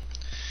menu.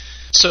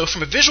 So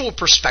from a visual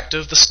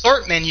perspective, the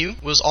Start menu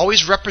was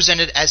always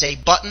represented as a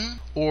button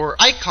or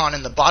icon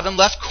in the bottom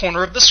left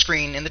corner of the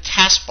screen in the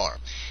taskbar.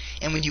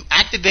 And when you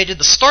activated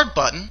the Start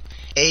button,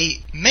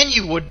 a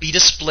menu would be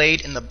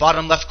displayed in the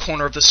bottom left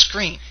corner of the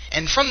screen.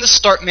 And from the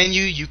Start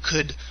menu, you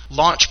could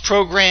launch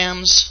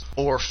programs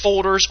or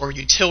folders or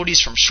utilities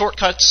from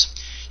shortcuts.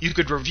 You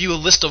could review a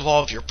list of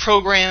all of your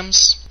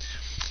programs.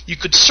 You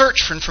could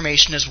search for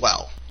information as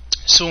well.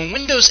 So in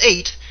Windows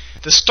 8,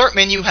 the Start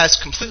menu has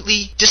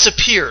completely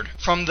disappeared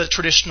from the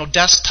traditional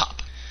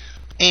desktop.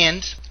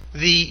 And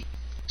the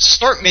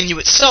Start menu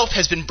itself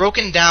has been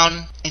broken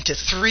down into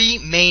three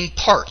main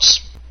parts: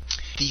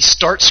 the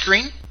Start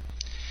screen,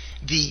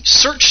 the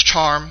Search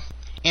charm,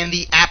 and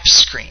the App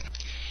screen.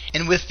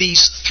 And with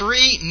these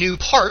 3 new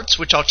parts,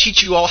 which I'll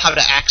teach you all how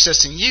to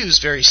access and use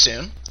very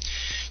soon,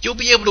 you'll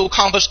be able to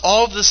accomplish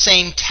all of the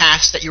same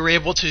tasks that you were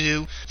able to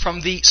do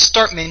from the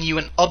Start menu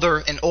and other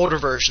and older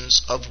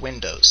versions of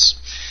Windows.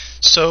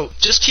 So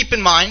just keep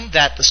in mind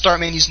that the Start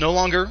menu is no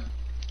longer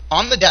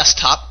on the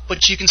desktop,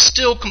 but you can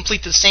still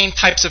complete the same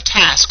types of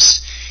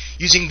tasks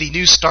using the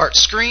new Start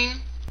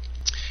screen,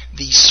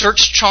 the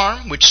search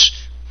charm, which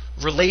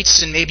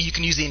relates, and maybe you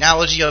can use the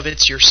analogy of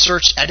it's your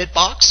search edit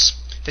box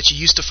that you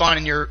used to find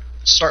in your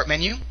Start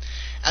menu,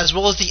 as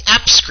well as the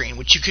app screen,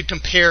 which you could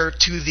compare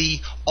to the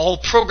all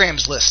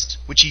programs list,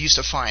 which you used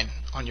to find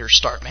on your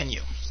Start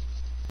menu.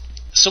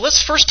 So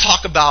let's first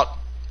talk about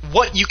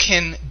what you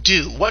can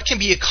do, what can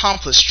be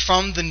accomplished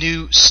from the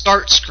new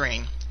Start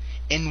screen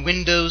in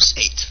Windows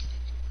 8.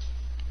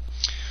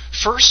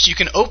 First, you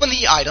can open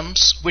the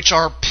items which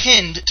are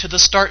pinned to the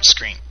Start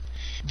screen.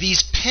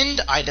 These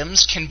pinned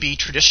items can be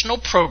traditional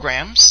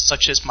programs,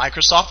 such as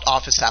Microsoft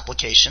Office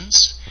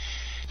applications.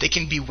 They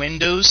can be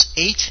Windows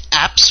 8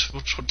 apps,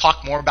 which we'll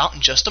talk more about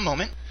in just a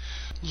moment,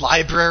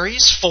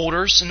 libraries,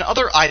 folders, and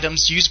other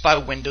items used by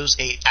Windows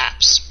 8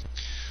 apps.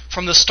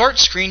 From the Start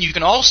screen, you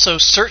can also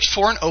search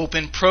for and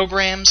open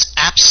programs,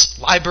 apps,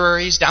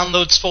 libraries,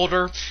 downloads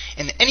folder,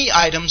 and any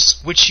items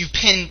which you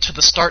pin to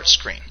the Start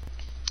screen.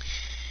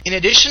 In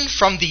addition,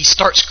 from the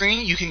Start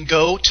screen, you can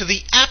go to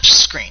the Apps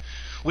screen,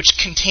 which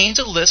contains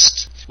a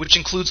list which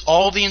includes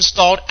all the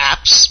installed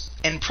apps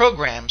and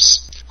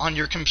programs on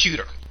your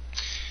computer.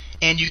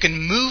 And you can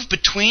move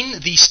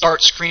between the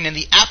Start screen and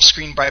the App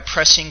screen by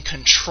pressing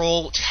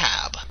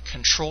Control-Tab.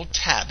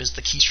 Control-Tab is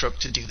the keystroke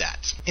to do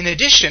that. In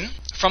addition,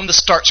 from the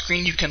Start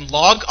screen you can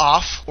log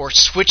off or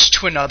switch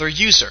to another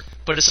user.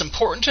 But it's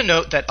important to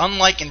note that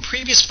unlike in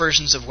previous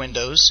versions of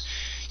Windows,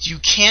 you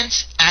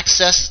can't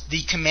access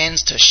the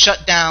commands to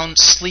shut down,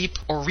 sleep,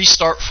 or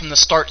restart from the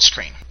Start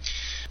screen.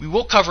 We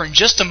will cover in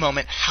just a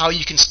moment how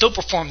you can still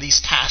perform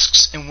these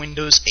tasks in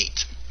Windows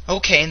 8.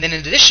 Okay, and then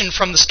in addition,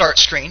 from the Start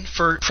screen,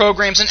 for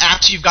programs and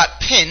apps you've got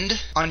pinned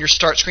on your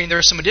Start screen, there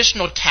are some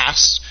additional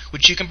tasks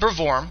which you can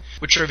perform,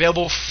 which are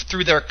available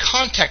through their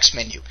context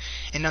menu.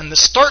 And on the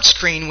Start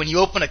screen, when you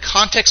open a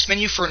context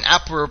menu for an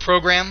app or a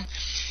program,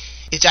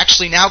 it's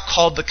actually now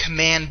called the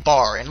command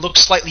bar and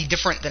looks slightly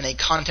different than a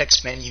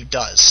context menu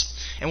does.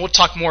 And we'll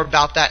talk more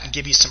about that and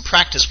give you some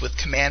practice with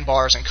command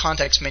bars and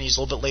context menus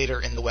a little bit later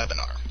in the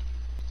webinar.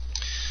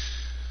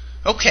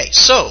 Okay,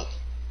 so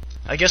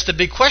I guess the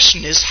big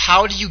question is,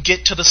 how do you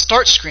get to the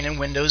Start screen in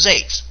Windows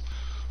 8?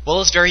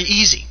 Well, it's very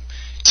easy.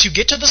 To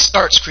get to the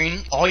Start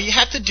screen, all you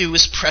have to do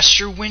is press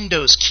your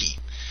Windows key.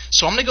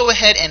 So I'm going to go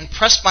ahead and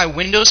press my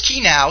Windows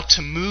key now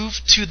to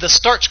move to the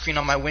Start screen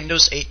on my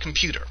Windows 8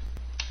 computer.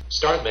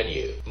 Start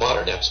menu,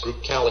 Modern Apps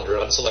Group Calendar,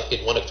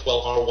 unselected 1 of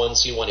 12,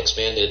 R1C1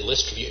 expanded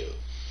list view.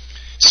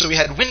 So we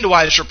had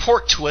Windowise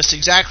report to us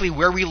exactly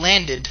where we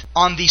landed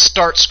on the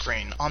Start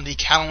screen, on the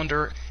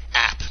Calendar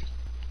app.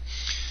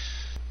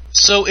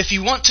 So if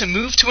you want to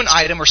move to an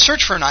item or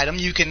search for an item,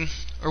 you can,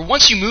 or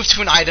once you move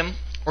to an item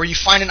or you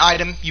find an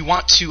item you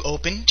want to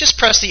open, just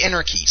press the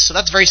Enter key. So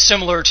that's very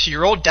similar to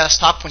your old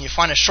desktop when you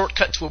find a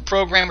shortcut to a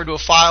program or to a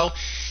file.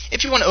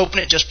 If you want to open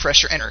it, just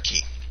press your Enter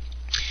key.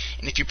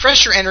 And if you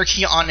press your Enter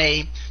key on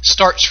a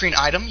Start screen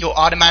item, you'll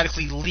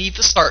automatically leave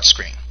the Start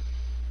screen.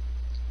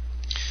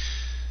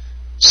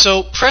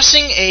 So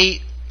pressing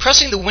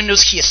the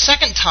Windows key a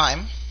second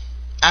time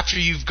after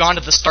you've gone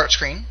to the Start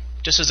screen,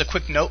 just as a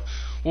quick note,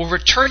 will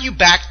return you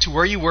back to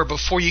where you were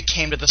before you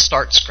came to the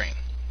Start screen.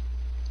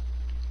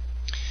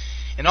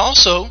 And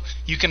also,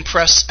 you can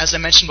press, as I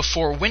mentioned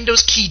before,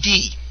 Windows key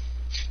D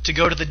to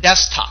go to the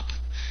desktop.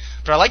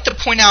 But I like to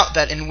point out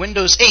that in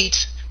Windows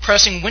 8,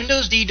 pressing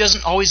Windows D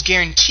doesn't always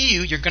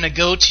guarantee you're going to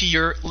go to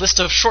your list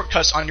of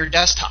shortcuts on your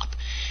desktop.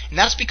 And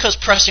that's because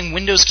pressing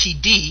Windows key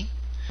D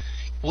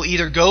will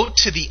either go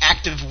to the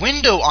active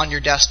window on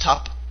your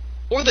desktop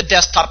or the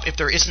desktop if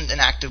there isn't an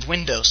active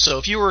window. So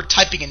if you were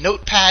typing in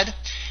Notepad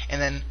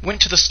and then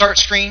went to the Start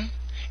screen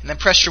and then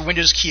pressed your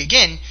Windows key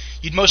again,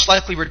 you'd most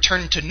likely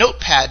return to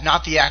Notepad,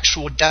 not the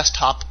actual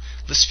desktop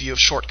list view of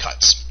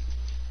shortcuts.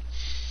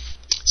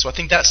 So I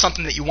think that's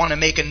something that you want to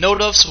make a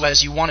note of, so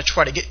as you want to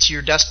try to get to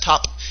your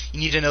desktop, you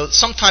need to know that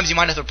sometimes you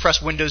might have to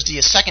press Windows D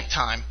a second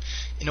time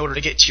in order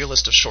to get to your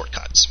list of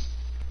shortcuts.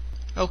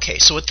 Okay,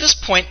 so at this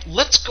point,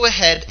 let's go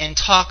ahead and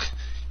talk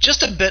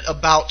just a bit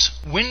about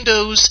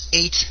Windows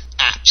 8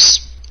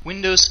 apps.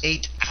 Windows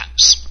 8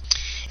 apps.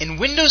 In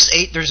Windows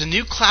 8, there's a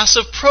new class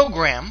of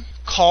program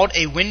called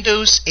a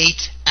Windows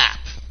 8 app.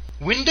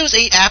 Windows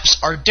 8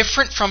 apps are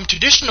different from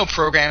traditional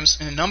programs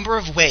in a number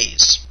of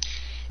ways.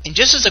 And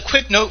just as a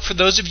quick note for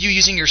those of you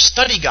using your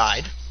study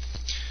guide,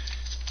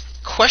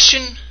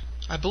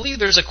 I believe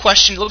there's a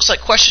question, it looks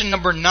like question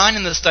number 9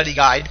 in the study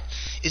guide,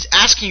 is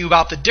asking you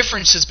about the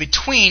differences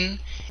between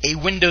a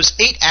Windows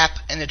 8 app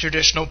and a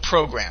traditional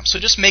program. So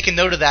just make a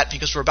note of that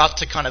because we're about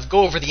to kind of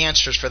go over the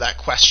answers for that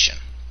question.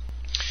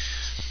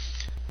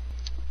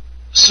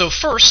 So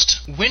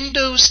first,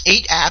 Windows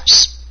 8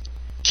 apps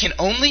can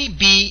only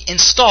be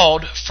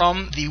installed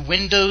from the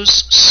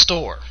Windows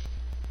Store.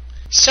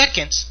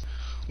 Second,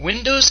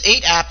 Windows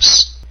 8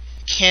 apps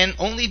can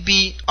only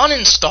be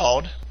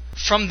uninstalled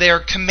from their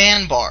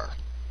command bar,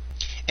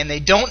 and they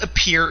don't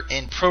appear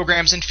in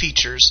Programs and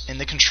Features in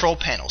the control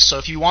panel. So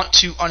if you want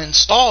to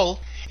uninstall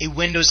a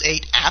Windows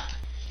 8 app,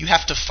 you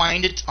have to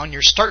find it on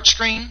your start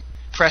screen,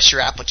 press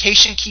your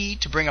application key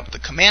to bring up the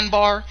command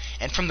bar,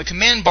 and from the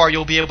command bar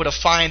you'll be able to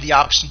find the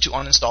option to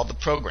uninstall the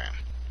program.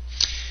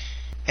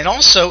 And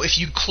also, if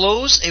you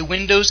close a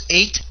Windows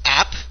 8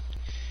 app,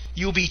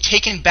 you'll be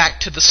taken back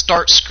to the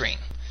start screen.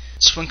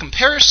 So in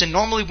comparison,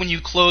 normally when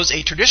you close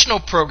a traditional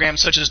program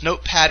such as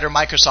Notepad or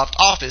Microsoft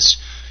Office,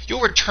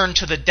 you'll return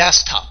to the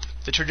desktop,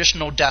 the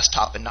traditional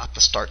desktop, and not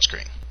the start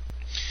screen.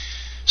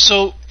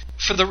 So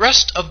for the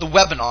rest of the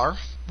webinar,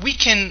 we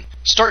can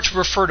start to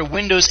refer to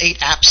Windows 8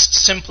 apps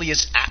simply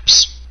as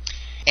apps,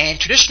 and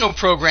traditional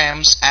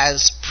programs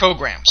as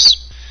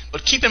programs.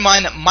 But keep in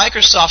mind that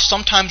Microsoft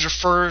sometimes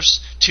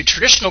refers to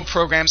traditional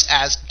programs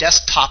as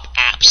desktop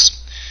apps.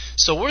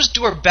 So we'll just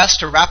do our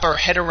best to wrap our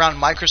head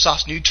around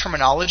Microsoft's new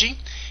terminology,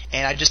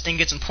 and I just think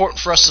it's important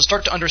for us to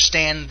start to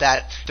understand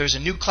that there's a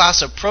new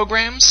class of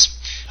programs.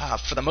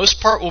 For the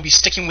most part, we'll be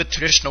sticking with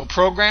traditional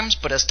programs,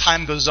 but as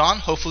time goes on,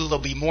 hopefully there'll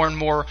be more and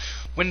more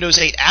Windows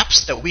 8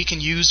 apps that we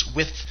can use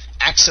with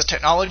Access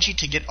Technology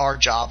to get our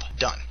job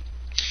done.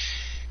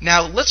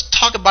 Now let's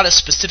talk about a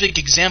specific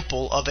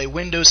example of a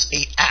Windows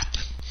 8 app,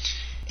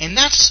 and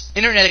that's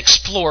Internet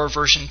Explorer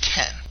version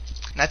 10.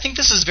 And I think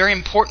this is very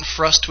important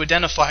for us to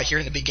identify here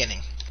in the beginning.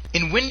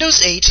 In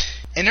Windows 8,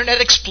 Internet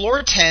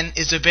Explorer 10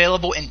 is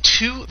available in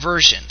two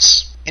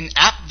versions, an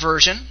app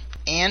version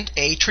and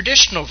a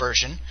traditional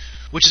version,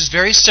 which is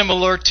very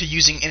similar to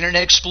using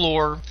Internet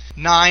Explorer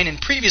 9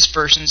 and previous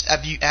versions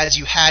as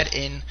you had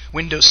in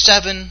Windows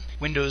 7,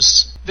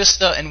 Windows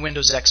Vista, and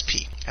Windows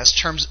XP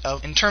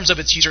in terms of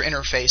its user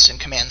interface and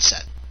command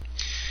set.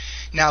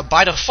 Now,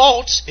 by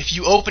default, if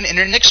you open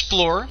Internet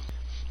Explorer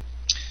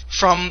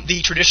from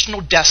the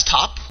traditional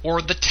desktop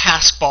or the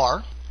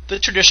taskbar, the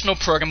traditional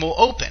program will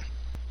open.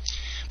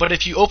 But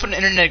if you open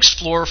Internet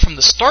Explorer from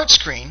the start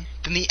screen,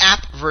 then the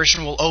app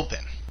version will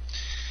open.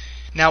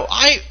 Now,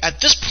 I, at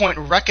this point,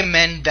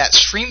 recommend that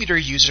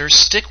ScreenReader users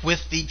stick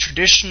with the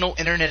traditional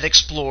Internet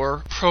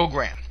Explorer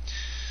program.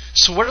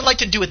 So what I'd like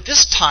to do at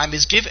this time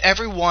is give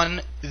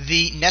everyone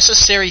the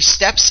necessary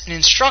steps and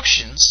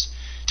instructions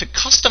to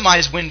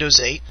customize Windows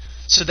 8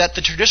 so that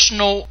the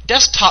traditional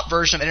desktop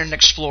version of Internet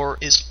Explorer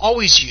is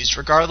always used,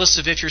 regardless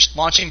of if you're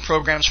launching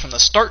programs from the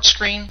start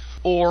screen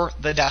or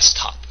the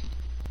desktop.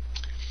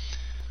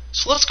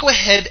 So let's go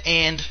ahead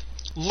and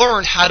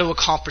learn how to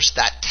accomplish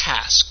that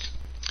task.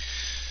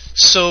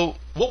 So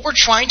what we're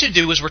trying to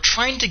do is we're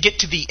trying to get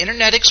to the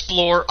Internet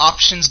Explorer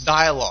options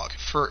dialog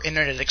for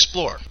Internet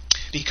Explorer,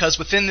 because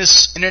within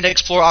this Internet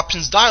Explorer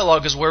options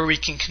dialog is where we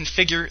can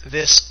configure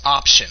this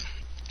option.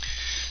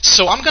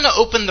 So I'm going to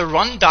open the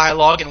Run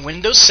dialog in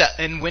Windows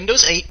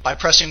 8 by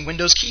pressing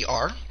Windows key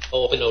R.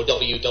 Open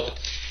OWW.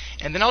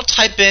 And then I'll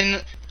type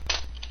in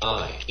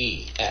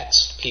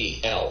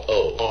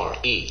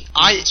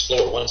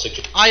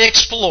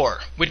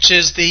iExplore, which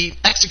is the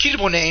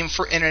executable name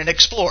for Internet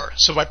Explorer.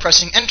 So by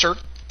pressing Enter,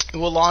 it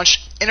will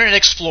launch Internet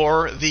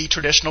Explorer, the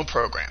traditional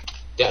program.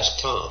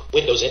 Desktop,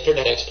 Windows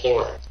Internet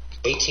Explorer.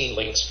 18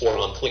 links, 4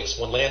 on clicks,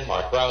 1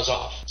 landmark, browse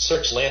off.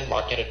 Search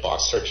landmark, edit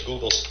box, search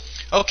Google's.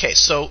 Okay,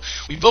 so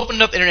we've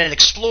opened up Internet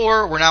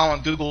Explorer. We're now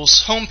on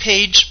Google's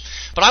homepage,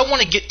 but I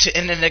want to get to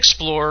Internet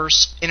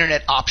Explorer's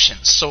Internet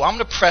options. So I'm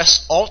going to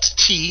press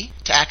Alt-T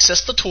to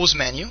access the Tools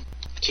menu.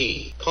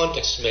 T,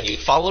 context menu.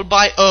 Followed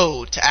by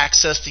O to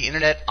access the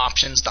Internet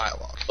options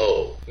dialog.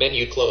 O,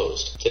 menu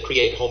closed. To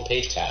create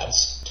homepage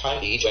tabs,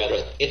 type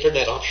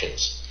Internet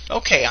options.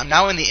 Okay, I'm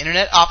now in the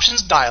Internet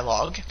options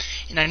dialog,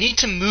 and I need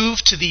to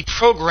move to the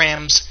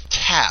Programs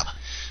tab.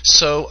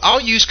 So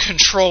I'll use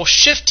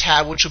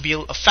Control-Shift-Tab, which will be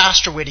a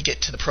faster way to get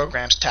to the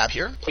Programs tab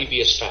here.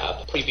 Previous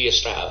tab.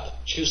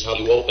 Choose how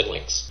you open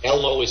links.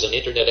 LO is an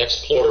Internet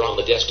Explorer on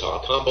the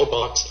desktop. Combo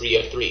box 3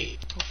 of 3.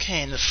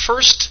 Okay, and the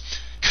first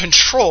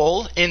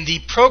control in the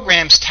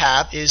Programs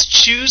tab is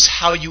Choose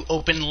how you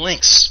open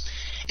links.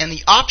 And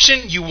the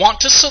option you want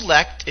to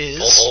select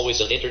is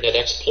Always an Internet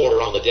Explorer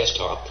on the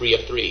desktop, 3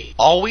 of 3.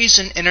 Always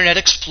an Internet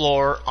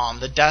Explorer on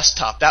the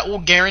desktop. That will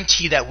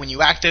guarantee that when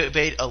you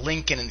activate a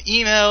link in an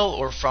email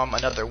or from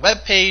another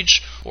web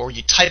page, or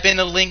you type in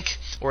a link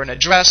or an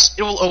address,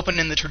 it will open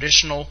in the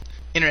traditional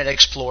Internet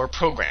Explorer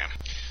program.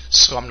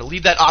 So I'm going to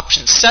leave that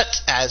option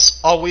set as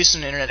always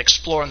an Internet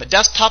Explorer on the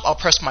desktop. I'll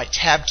press my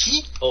Tab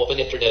key. Open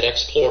Internet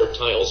Explorer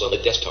tiles on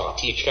the desktop.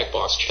 T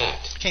checkbox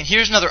checked. Okay, and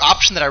here's another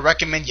option that I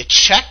recommend you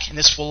check, and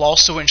this will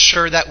also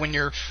ensure that when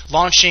you're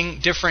launching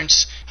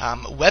different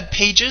web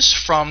pages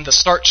from the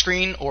start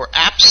screen or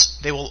apps,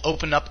 they will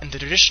open up in the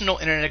traditional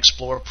Internet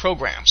Explorer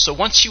program. So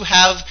once you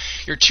have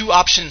your two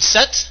options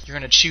set, you're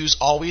going to choose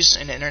always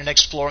an Internet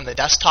Explorer on the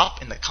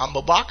desktop in the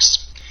combo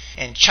box,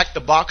 and check the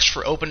box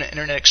for Open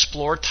Internet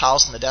Explorer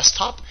tiles on the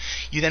desktop.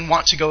 You then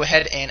want to go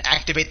ahead and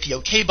activate the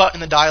OK button in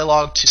the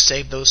dialog to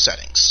save those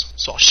settings.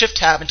 So I'll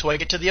Shift-Tab until I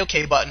get to the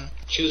OK button.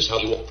 Choose how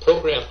you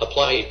program,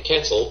 apply,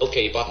 cancel,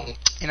 OK button.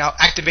 And I'll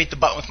activate the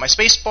button with my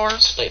space bar.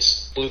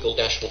 Space. Google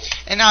 -1.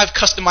 And now I've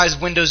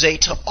customized Windows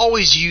 8 to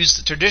always use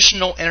the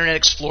traditional Internet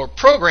Explorer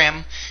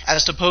program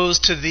as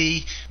opposed to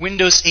the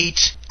Windows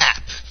 8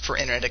 app for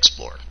Internet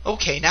Explorer.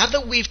 Okay, now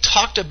that we've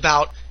talked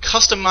about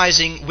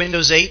customizing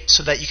Windows 8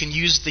 so that you can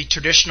use the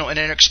traditional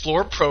Internet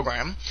Explorer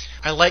program,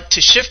 I'd like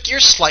to shift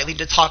gears slightly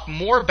to talk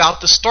more about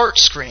the start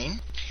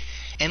screen.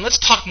 And let's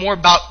talk more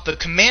about the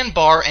command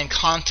bar and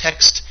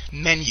context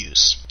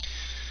menus.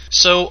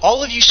 So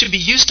all of you should be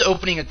used to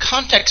opening a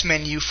context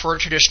menu for a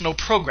traditional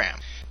program.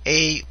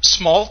 A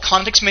small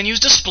context menu is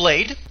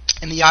displayed,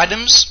 and the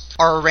items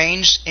are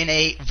arranged in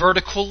a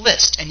vertical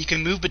list, and you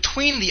can move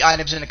between the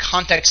items in a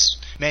context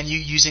menu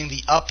using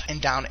the up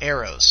and down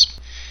arrows.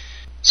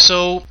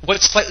 So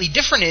what's slightly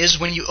different is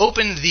when you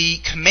open the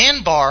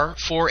command bar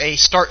for a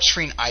start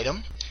screen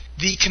item,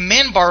 the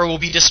command bar will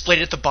be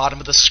displayed at the bottom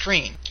of the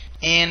screen.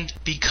 And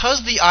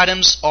because the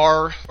items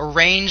are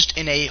arranged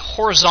in a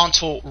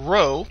horizontal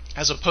row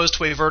as opposed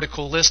to a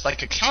vertical list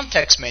like a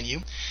context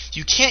menu,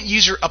 you can't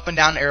use your up and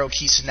down arrow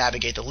keys to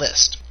navigate the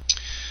list.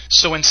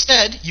 So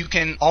instead, you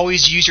can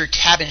always use your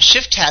tab and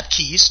shift tab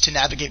keys to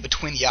navigate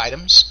between the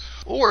items,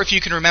 or if you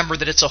can remember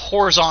that it's a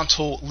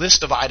horizontal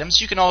list of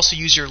items, you can also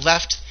use your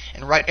left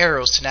and right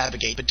arrows to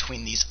navigate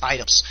between these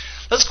items.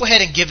 Let's go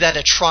ahead and give that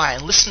a try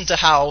and listen to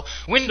how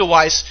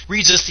WindowWise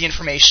reads us the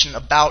information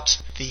about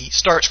the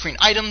start screen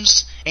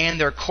items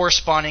and their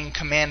corresponding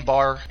command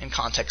bar and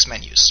context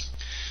menus.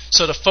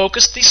 So to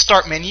focus the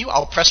start menu,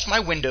 I'll press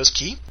my Windows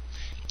key.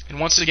 And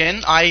once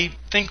again, I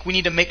think we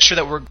need to make sure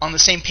that we're on the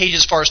same page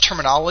as far as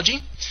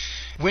terminology.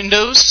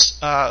 Windows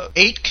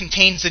 8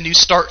 contains the new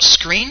start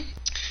screen,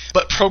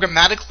 but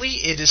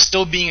programmatically it is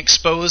still being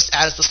exposed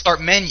as the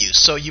start menu.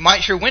 So you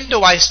might hear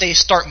WindowWise say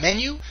start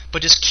menu,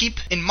 but just keep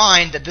in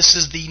mind that this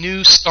is the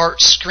new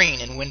start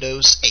screen in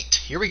Windows 8.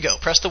 Here we go.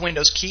 Press the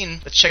Windows key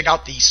and let's check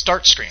out the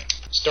start screen.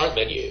 Start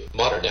menu.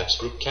 Modern apps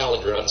group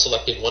calendar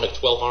unselected 1 of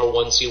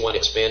 12R1C1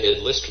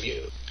 expanded list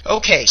view.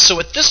 Okay, so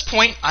at this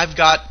point I've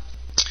got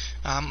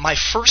my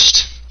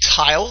first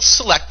tile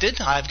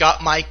selected. I've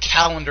got my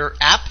calendar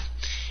app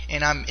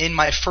and I'm in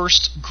my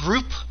first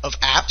group of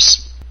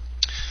apps.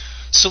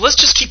 So let's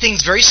just keep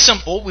things very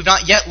simple. We've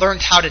not yet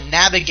learned how to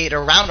navigate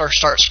around our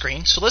start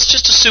screen. So let's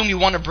just assume we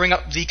want to bring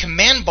up the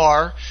command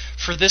bar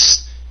for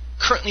this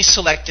currently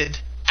selected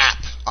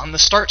app on the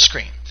start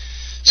screen.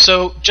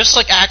 So just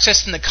like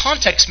accessing the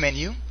context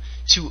menu,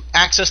 to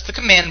access the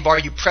command bar,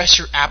 you press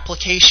your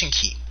application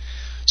key.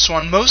 So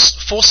on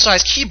most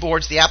full-size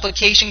keyboards, the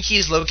application key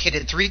is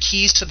located 3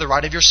 keys to the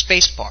right of your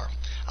space bar.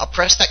 I'll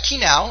press that key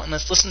now, and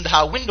let's listen to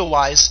how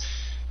WindowWise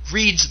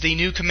reads the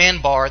new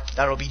command bar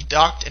that will be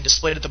docked and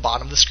displayed at the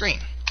bottom of the screen.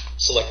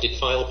 Selected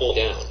file pull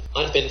down.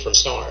 Unpin from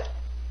start.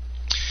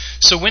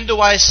 So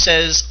WindowWise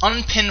says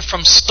unpin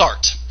from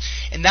start,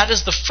 and that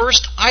is the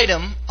first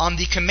item on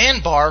the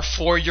command bar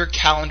for your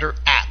calendar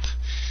app.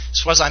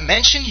 So as I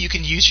mentioned, you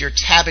can use your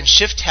tab and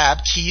shift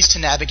tab keys to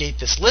navigate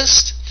this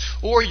list,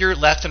 or your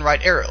left and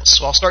right arrows.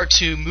 So I'll start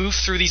to move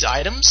through these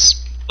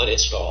items.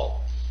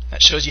 Uninstall.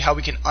 That shows you how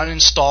we can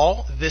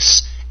uninstall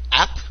this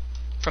app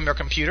from your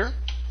computer.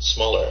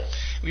 Smaller.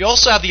 We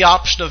also have the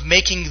option of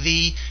making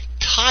the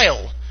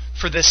tile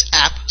for this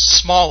app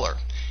smaller.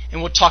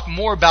 And we'll talk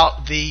more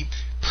about the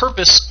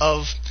purpose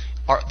of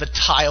the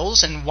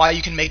tiles and why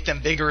you can make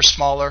them bigger or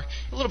smaller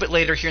a little bit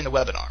later here in the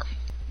webinar.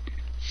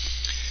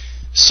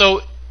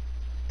 So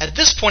at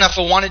this point, if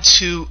I wanted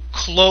to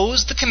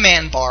close the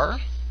command bar,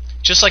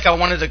 just like I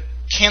wanted to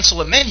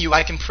cancel a menu,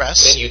 I can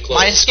press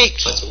my escape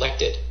key.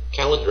 Unselected.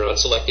 Calendar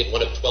unselected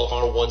 1 of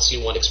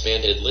 12R1C1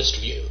 expanded list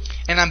view.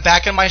 And I'm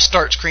back on my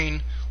start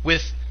screen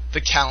with the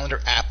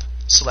calendar app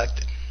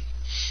selected.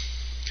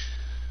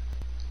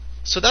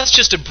 So that's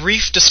just a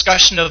brief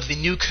discussion of the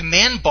new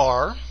command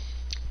bar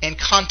and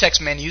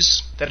context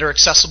menus that are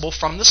accessible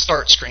from the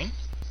start screen.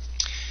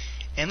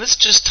 And let's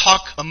just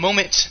talk a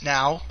moment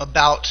now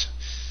about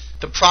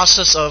the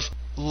process of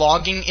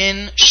logging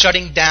in,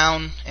 shutting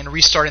down, and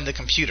restarting the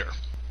computer.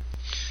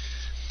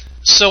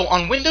 So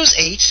on Windows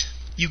 8,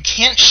 you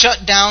can't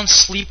shut down,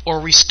 sleep, or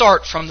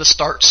restart from the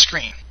start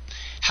screen.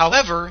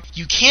 However,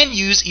 you can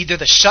use either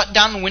the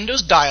Shutdown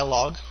Windows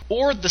dialog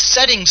or the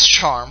Settings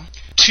charm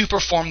to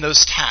perform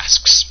those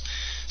tasks.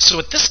 So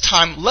at this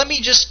time, let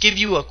me just give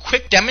you a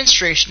quick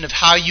demonstration of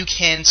how you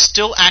can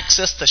still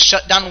access the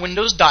Shutdown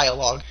Windows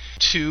dialog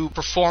to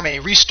perform a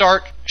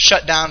restart,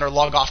 shutdown, or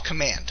log off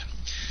command.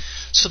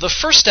 So the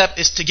first step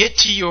is to get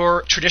to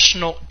your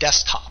traditional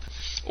desktop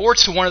or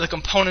to one of the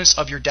components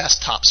of your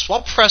desktop. So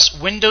I'll press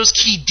Windows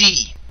key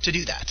D to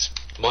do that.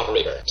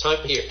 Moderator,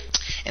 time here.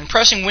 And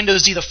pressing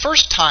Windows D the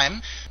first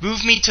time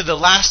moved me to the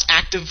last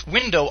active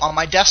window on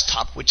my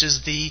desktop, which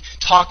is the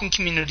Talking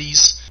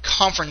Communities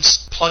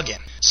Conference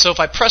plugin. So if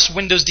I press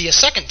Windows D a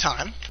second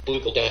time,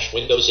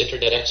 Google-Windows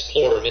Internet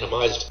Explorer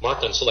minimized,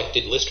 marked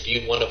unselected list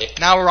view 1 of 8.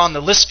 Now we're on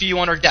the list view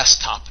on our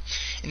desktop.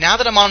 And now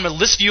that I'm on the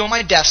list view on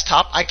my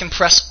desktop, I can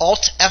press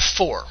Alt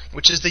F4,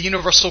 which is the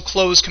universal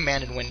close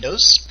command in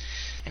Windows.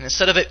 And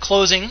instead of it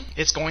closing,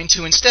 it's going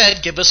to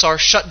instead give us our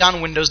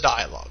Shutdown Windows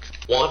dialog.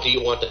 What do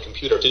you want the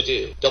computer to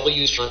do?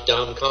 W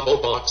shutdown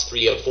combo box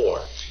 3 of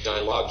 4.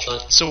 Dialog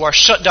shut. So our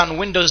shutdown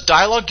Windows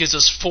dialog gives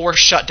us 4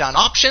 shutdown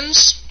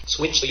options.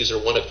 Switch user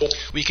 1 of 4.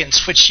 We can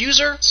switch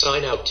user.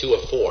 Sign out 2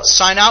 of 4.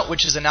 Sign out,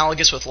 which is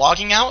analogous with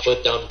logging out.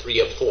 Shut down 3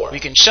 of 4. We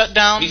can shut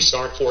down.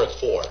 Restart 4 of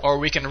 4. Or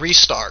we can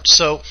restart.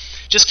 So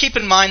just keep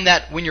in mind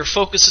that when your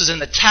focus is in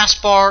the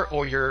taskbar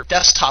or your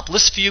desktop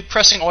list view,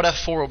 pressing Alt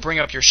F4 will bring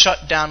up your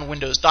shutdown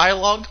Windows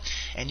dialog,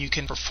 and you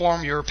can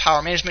perform your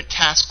power management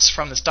tasks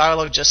from this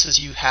dialog just as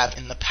you have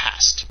in the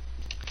past.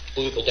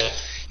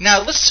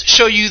 Now let's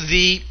show you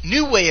the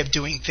new way of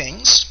doing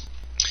things.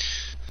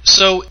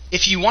 So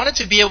if you wanted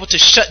to be able to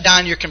shut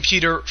down your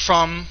computer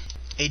from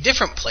a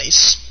different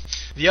place,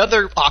 the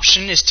other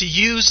option is to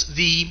use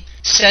the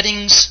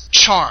settings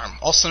charm,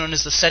 also known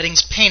as the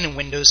settings pane in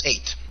Windows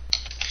 8.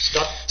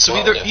 So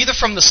either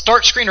from the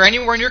start screen or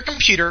anywhere on your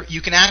computer,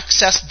 you can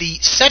access the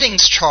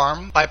settings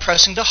charm by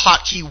pressing the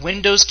hotkey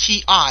Windows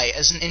key I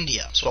as in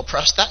India. So I'll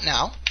press that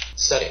now.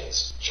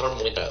 Settings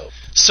charm window.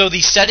 So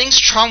the settings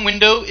charm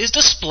window is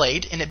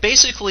displayed, and it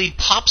basically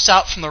pops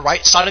out from the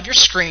right side of your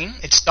screen.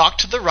 It's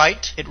docked to the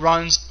right. It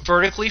runs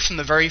vertically from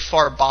the very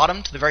far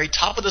bottom to the very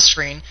top of the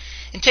screen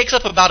and takes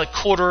up about a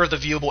quarter of the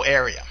viewable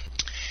area.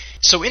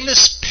 So in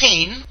this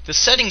pane, the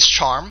settings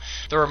charm,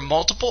 there are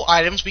multiple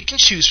items we can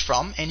choose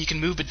from, and you can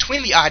move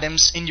between the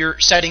items in your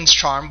settings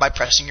charm by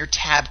pressing your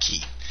tab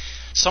key.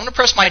 So I'm going to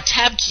press my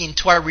tab key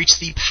until I reach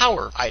the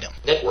power item.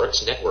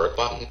 Networks, network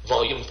button,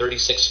 volume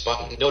 36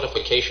 button,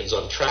 notifications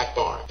on track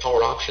bar,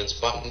 power options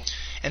button.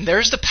 And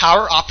there's the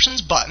power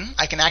options button.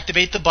 I can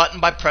activate the button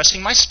by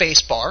pressing my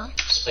space bar.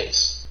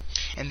 Space.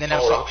 And then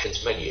power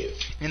options menu.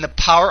 In the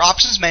power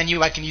options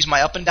menu, I can use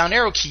my up and down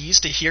arrow keys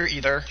to hear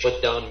either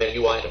shutdown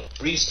menu item,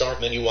 restart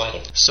menu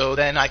item. So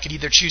then I could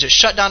either choose a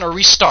shutdown or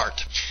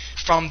restart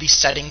from the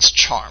settings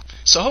charm.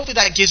 So hopefully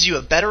that gives you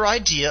a better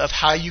idea of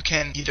how you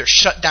can either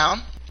shut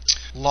down,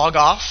 log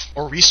off,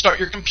 or restart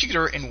your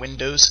computer in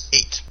Windows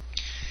 8.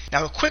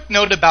 Now a quick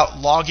note about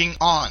logging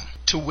on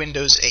to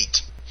Windows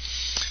 8.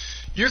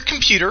 Your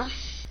computer,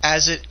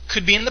 as it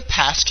could be in the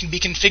past, can be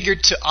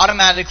configured to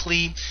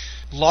automatically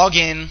log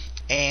in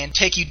and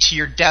take you to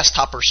your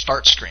desktop or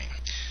start screen.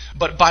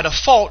 But by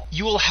default,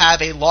 you will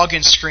have a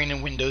login screen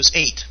in Windows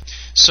 8.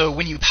 So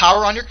when you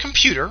power on your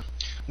computer,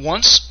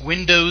 once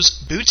Windows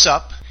boots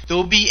up, there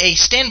will be a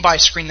standby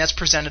screen that's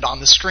presented on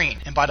the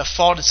screen. And by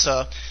default, it's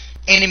a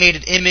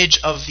animated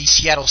image of the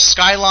Seattle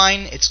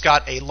skyline. It's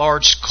got a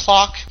large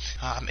clock.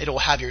 It'll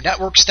have your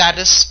network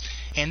status.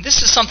 And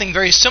this is something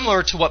very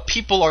similar to what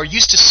people are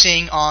used to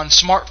seeing on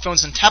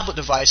smartphones and tablet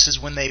devices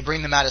when they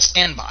bring them out of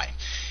standby.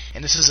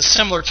 And this is a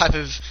similar type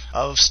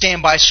of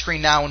standby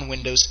screen now in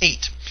Windows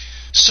 8.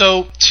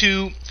 So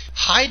to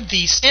hide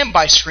the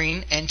standby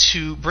screen and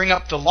to bring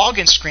up the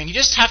login screen, you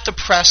just have to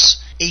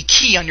press a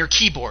key on your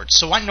keyboard.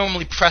 So I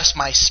normally press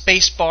my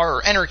space bar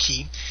or enter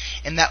key,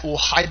 and that will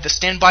hide the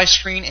standby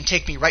screen and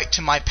take me right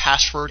to my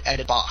password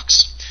edit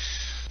box.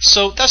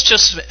 So that's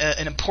just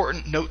an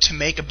important note to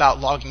make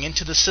about logging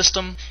into the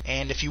system.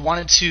 And if you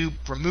wanted to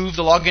remove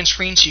the login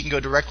screen so you can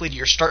go directly to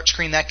your start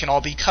screen, that can all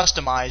be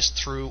customized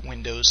through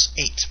Windows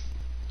 8.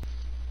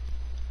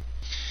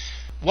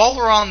 While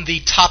we're on the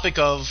topic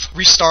of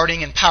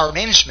restarting and power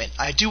management,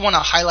 I do want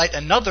to highlight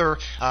another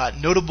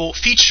notable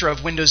feature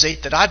of Windows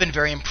 8 that I've been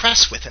very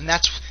impressed with, and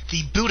that's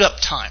the boot up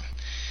time.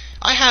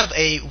 I have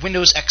a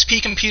Windows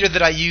XP computer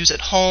that I use at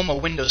home, a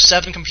Windows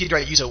 7 computer I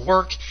use at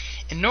work,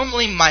 and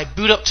normally my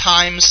boot up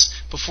times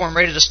before I'm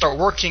ready to start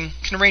working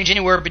can range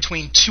anywhere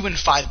between 2 and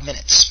 5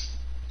 minutes.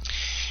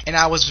 And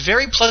I was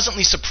very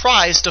pleasantly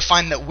surprised to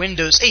find that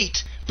Windows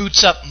 8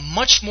 boots up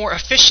much more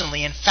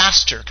efficiently and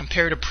faster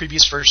compared to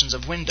previous versions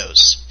of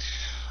Windows.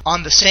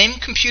 On the same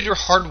computer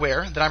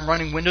hardware that I'm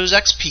running Windows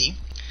XP,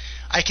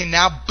 I can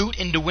now boot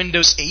into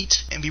Windows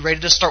 8 and be ready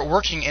to start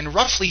working in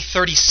roughly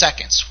 30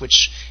 seconds,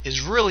 which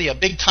is really a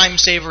big time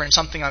saver and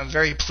something I'm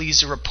very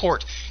pleased to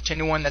report to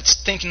anyone that's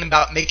thinking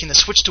about making the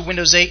switch to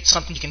Windows 8.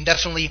 Something you can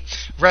definitely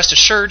rest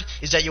assured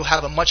is that you'll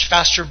have a much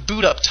faster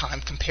boot up time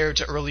compared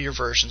to earlier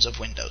versions of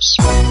Windows.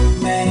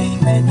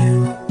 Main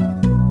menu.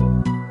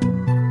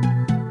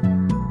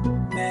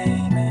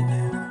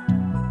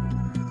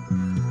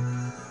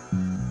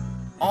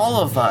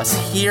 All of us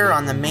here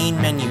on the Main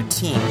Menu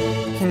team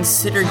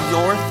consider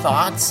your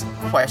thoughts,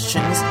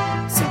 questions,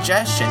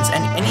 suggestions,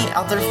 and any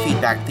other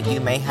feedback that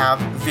you may have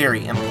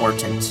very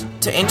important.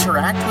 To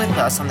interact with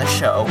us on the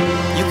show,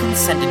 you can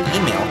send an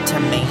email to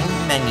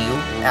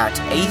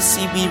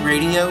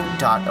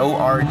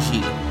mainmenu@acbradio.org.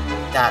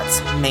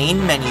 That's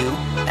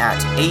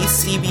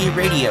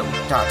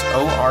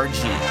mainmenu@acbradio.org.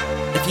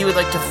 If you would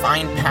like to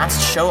find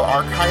past show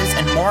archives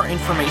and more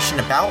information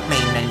about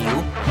Main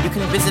Menu, you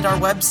can visit our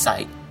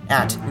website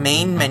at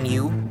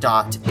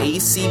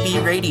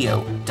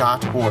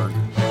mainmenu.acbradio.org.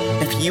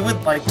 If you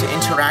would like to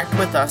interact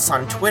with us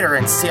on Twitter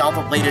and see all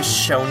the latest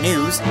show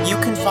news, you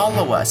can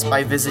follow us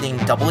by visiting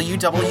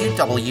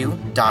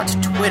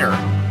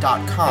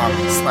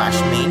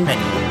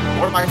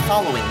www.twitter.com/mainmenu or by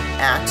following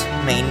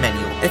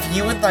 @mainmenu. If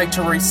you would like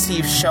to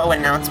receive show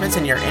announcements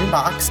in your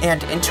inbox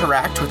and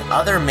interact with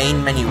other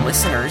Main Menu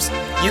listeners,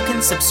 you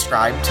can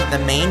subscribe to the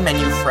Main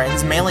Menu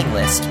Friends mailing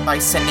list by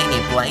sending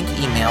a blank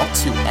email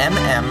to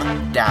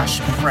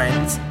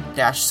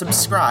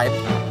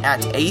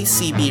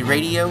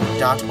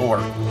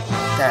mm-friends-subscribe@acbradio.org.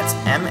 That's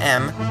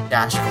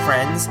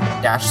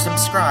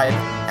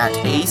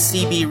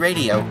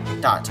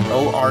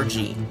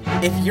mm-friends-subscribe@acbradio.org.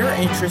 If you're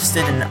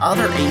interested in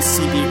other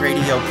ACB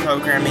Radio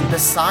programming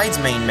besides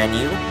Main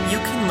Menu, you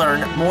can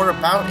learn more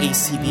about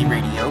ACB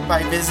Radio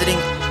by visiting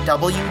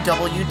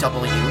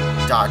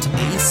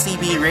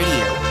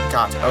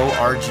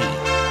www.acbradio.org.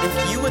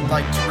 If you would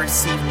like to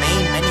receive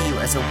Main Menu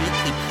as a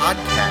weekly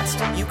podcast,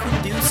 you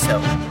can do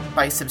so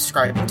by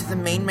subscribing to the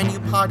Main Menu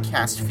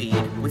podcast feed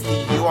with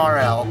the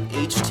URL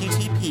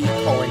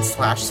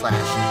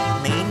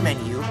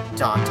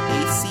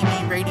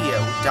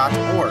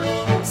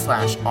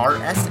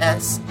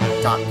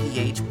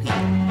http://mainmenu.acbradio.org/rss.php.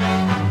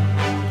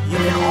 You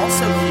can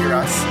also hear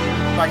us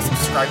by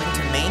subscribing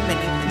to Main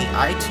Menu in the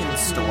iTunes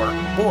Store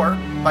or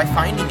by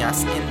finding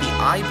us in the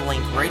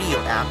iBlink radio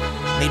app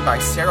made by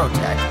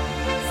Serotech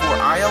for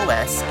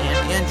iOS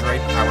and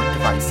Android-powered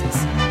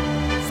devices.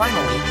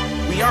 Finally,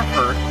 we are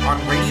heard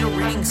on radio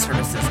reading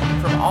services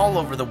from all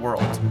over the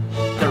world.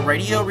 The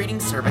radio reading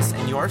service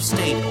in your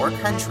state or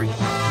country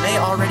may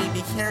already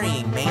be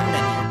carrying Main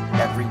Menu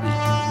every week.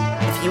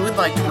 If you would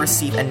like to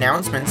receive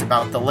announcements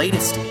about the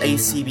latest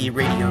ACB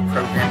radio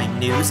programming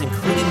news,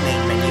 including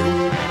Main Menu,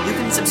 you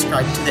can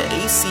subscribe to the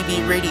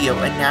ACB Radio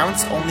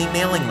Announce Only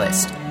mailing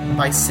list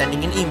by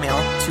sending an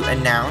email to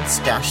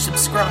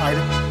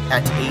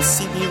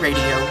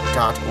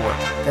announce-subscribe@acbradio.org.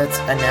 That's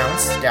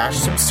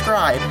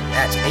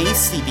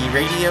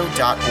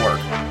announce-subscribe@acbradio.org.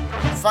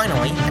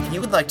 Finally, if you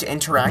would like to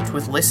interact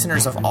with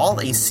listeners of all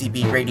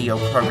ACB radio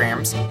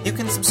programs, you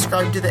can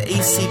subscribe to the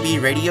ACB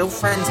Radio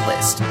Friends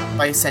list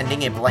by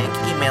sending a blank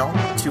email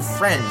to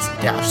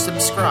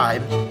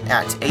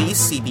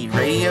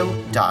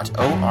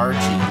friends-subscribe@acbradio.org.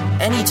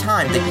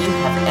 Anytime that you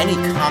have any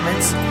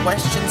comments,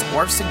 questions,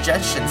 or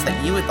suggestions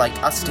that you would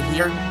like us to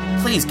hear,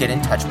 please get in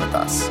touch with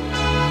us.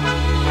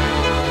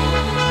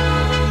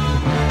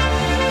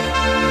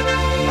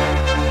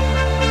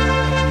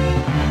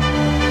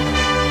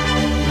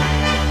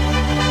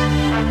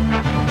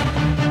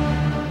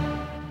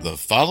 The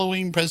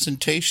following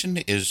presentation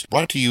is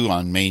brought to you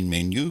on Main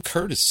Menu,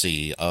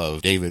 courtesy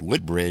of David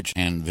Woodbridge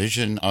and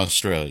Vision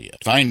Australia.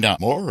 To find out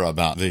more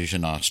about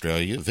Vision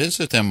Australia,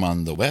 visit them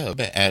on the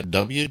web at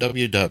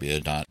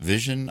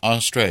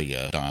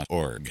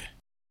www.visionaustralia.org.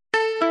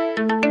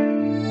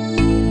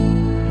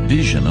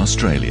 Vision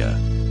Australia.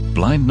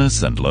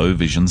 Blindness and Low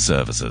Vision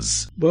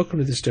Services. Welcome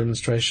to this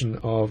demonstration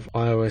of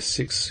iOS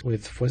 6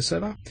 with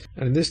VoiceOver.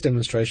 And in this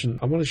demonstration,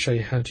 I want to show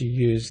you how to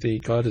use the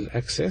guided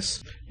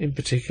access, in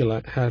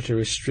particular how to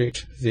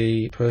restrict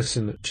the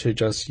person to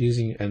just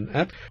using an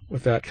app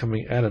without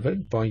coming out of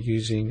it by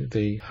using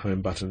the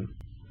home button.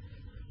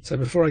 So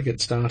before I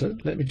get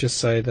started, let me just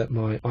say that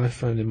my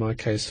iPhone, in my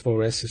case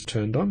 4S, is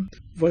turned on,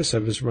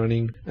 VoiceOver is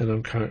running, and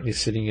I'm currently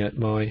sitting at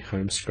my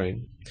home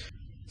screen.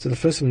 So the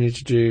first thing we need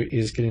to do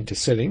is get into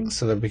settings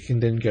so that we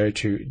can then go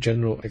to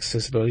general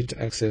accessibility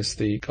to access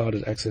the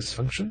guided access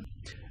function.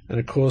 And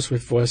of course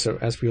with VoiceOver,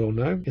 as we all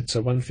know, it's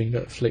a one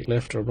finger flick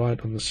left or right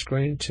on the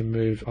screen to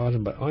move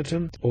item by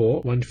item,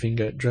 or one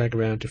finger drag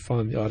around to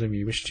find the item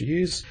you wish to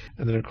use,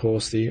 and then of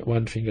course the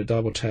one finger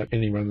double tap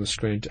anywhere on the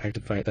screen to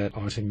activate that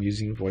item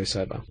using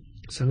VoiceOver.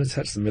 So I'm going to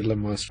touch the middle of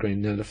my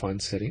screen now to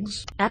find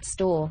settings. App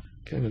Store.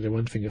 Okay, I'm going to do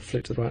one finger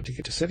flick to the right to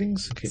get to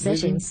settings. Keep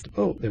Settings.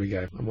 moving. Oh, there we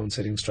go. I'm on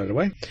settings straight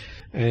away.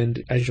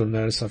 And as you'll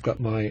notice, I've got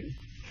my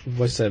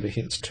VoiceOver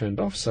hints turned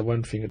off, so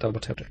one finger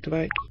double tap to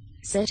activate.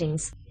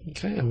 Settings.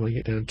 Okay, I want to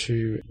get down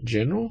to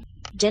General.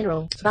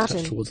 General. So Button.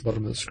 touch towards the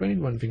bottom of the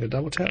screen, one finger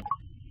double tap.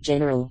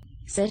 General.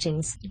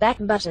 Settings. Back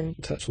button.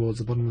 Touch towards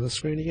the bottom of the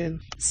screen again.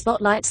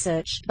 Spotlight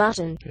search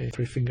button. Okay,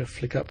 three finger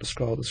flick up to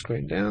scroll the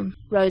screen down.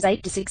 Rows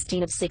 8 to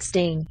 16 of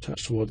 16.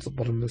 Touch towards the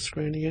bottom of the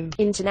screen again.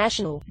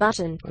 International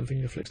button. One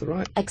finger flick to the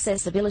right.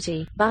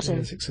 Accessibility button.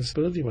 There's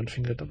accessibility, one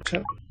finger double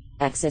tap.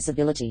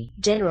 Accessibility.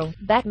 General.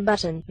 Back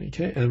button.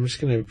 Okay, and I'm just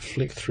going to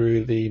flick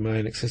through the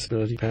main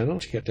accessibility panel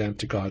to get down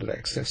to guided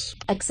access.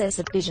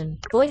 Accessible vision.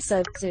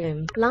 VoiceOver.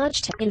 Zoom.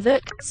 Large text.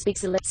 Invert. Speak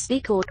select.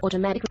 Speak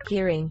automatic.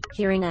 Hearing.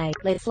 Hearing aid.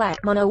 Left flat.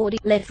 Mono audio.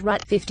 Left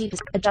right 50%.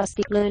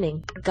 Adjust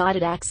learning.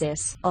 Guided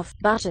access. Off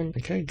button.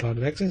 Okay,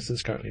 guided access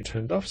is currently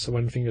turned off, so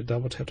one finger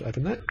double tap to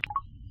open that.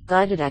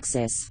 Guided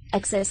access.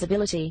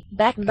 Accessibility.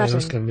 Back button. And I'm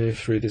just going to move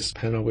through this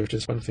panel with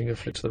just one finger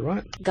flick to the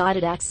right.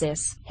 Guided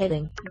access.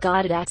 Heading.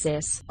 Guided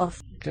access.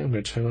 Off. Okay, I'm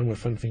going to turn on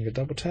with one finger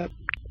double tap.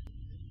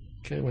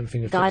 Okay, one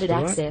finger flick Guided to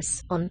the right.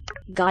 access. On.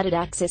 Guided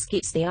access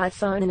keeps the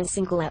iPhone in a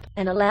single app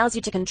and allows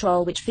you to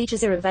control which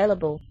features are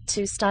available.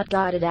 To start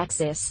guided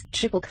access,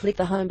 triple click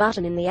the home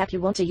button in the app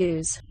you want to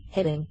use.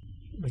 Heading.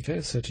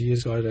 Okay, so to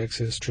use guided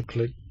access,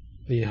 triple-click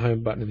the home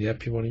button in the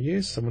app you want to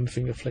use. So one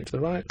finger flick to the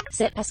right.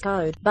 Set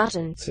passcode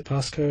button. Set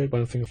passcode,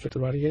 one finger flick to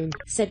the right again.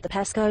 Set the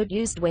passcode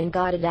used when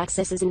guided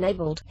access is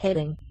enabled.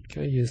 Heading.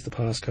 Okay, use the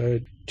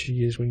passcode to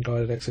use when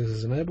guided access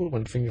is enabled.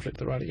 One finger flick to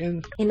the right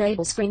again.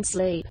 Enable screen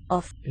sleep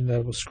off.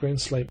 Enable screen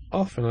sleep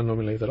off, and I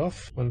normally leave that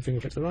off. One finger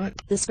flick to the right.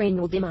 The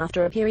screen will dim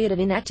after a period of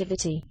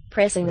inactivity.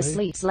 Pressing the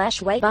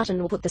sleep/wake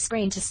button will put the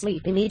screen to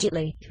sleep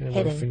immediately. Okay,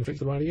 Heading. one finger flick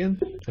to the right again,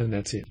 and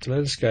that's it. So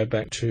let's go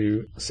back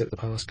to set the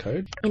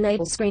passcode.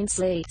 Enable screen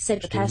sleep.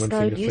 Set the Just do one passcode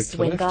finger used flick to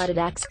the when left. guided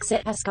access.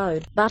 Set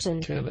passcode button.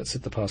 Okay, let's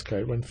set the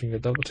passcode. One finger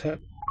double tap.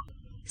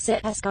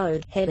 Set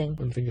passcode. Heading.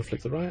 One finger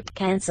flick to the right.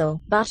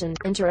 Cancel button.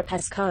 Enter a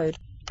passcode.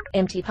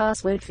 Empty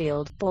password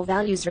field. 4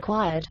 values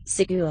required.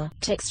 Secure.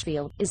 Text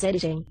field is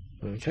editing.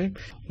 Okay,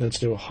 let's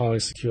do a highly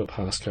secure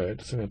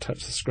passcode. So I'm going to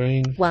touch the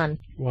screen. 1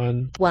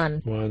 1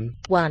 1 1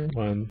 1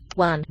 1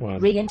 1. 1.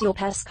 Re-enter your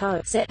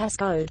passcode. Set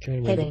passcode.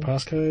 Okay, Heading. the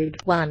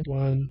passcode. 1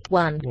 1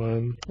 1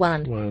 1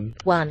 1 1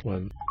 1.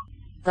 1.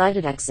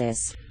 Guided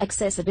access.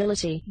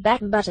 Accessibility.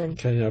 Back button.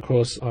 Okay, now of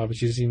course I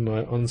was using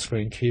my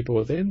on-screen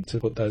keyboard then to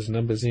put those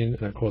numbers in,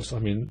 and of course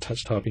I'm in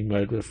touch typing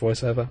mode with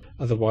VoiceOver.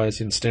 Otherwise,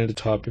 in standard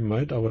typing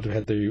mode, I would have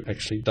had to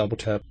actually double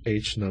tap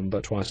each number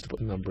twice to put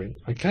the number in.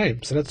 Okay,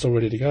 so that's all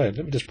ready to go.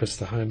 Let me just press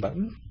the home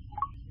button.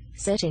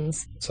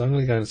 Settings. So I'm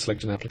going to go and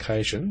select an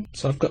application.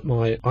 So I've got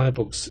my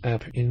iBooks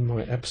app in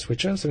my app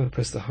switcher, so I'm going to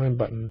press the home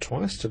button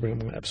twice to bring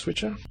up my app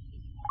switcher.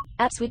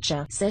 App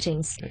switcher.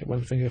 Settings. Okay,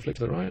 one finger flick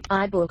to the right.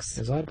 iBooks.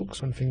 There's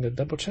iBooks, one finger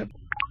double tap.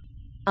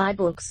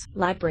 iBooks.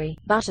 Library.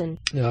 Button.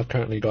 Now I've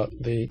currently got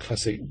the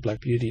classic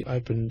Black Beauty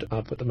opened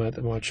up at the moment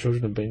that my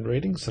children have been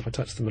reading, so if I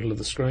touch the middle of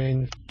the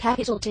screen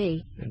Capital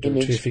T. and do a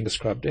Image. 2-finger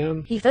scrub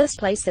down, The first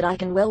place that I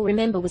can well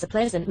remember was a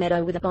pleasant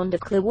meadow with a pond of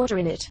clear water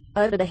in it.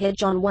 Over the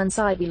hedge on one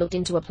side we looked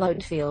into a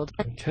plowed field.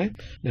 okay,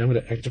 now I'm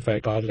going to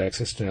activate guided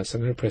access now, so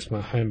I'm going to press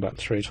my home button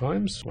 3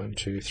 times, 1,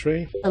 2,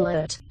 3,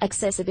 Alert.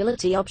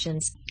 Accessibility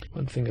options.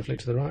 one finger flick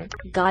to the right,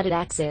 Guided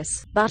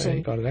access. Button.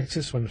 okay, guided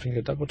access, one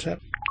finger double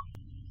tap,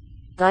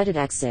 Guided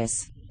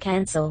access.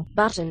 Cancel.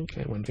 Button.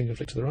 okay, one finger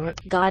flick to the right,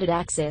 Guided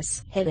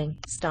access. Heading.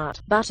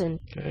 Start. Button.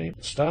 okay,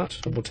 start,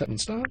 double tap and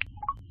start.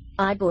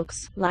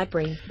 iBooks.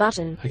 Library.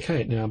 Button.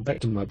 Okay, now I'm back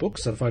to my book,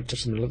 so if I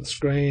touch the middle of the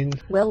screen,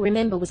 Well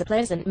remember was a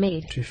pleasant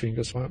mead.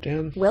 2-finger swipe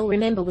down, Well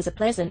remember was a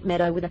pleasant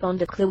meadow with a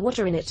pond of clear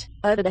water in it.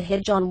 Over the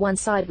hedge on one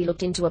side we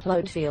looked into a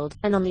plowed field,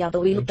 and on the other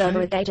we looked Okay.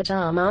 over a gated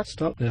tarmac.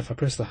 stop. Now if I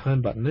press the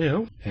home button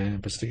now,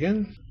 and press it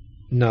again,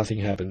 nothing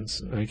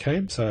happens.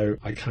 Okay, so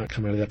I can't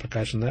come out of the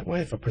application that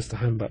way. If I press the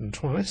home button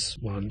twice,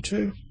 1,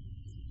 2,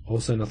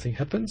 also nothing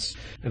happens.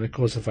 And of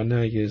course if I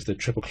now use the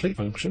triple click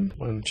function,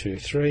 1, 2,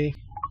 3,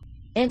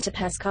 Enter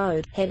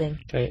passcode. Heading.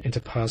 okay,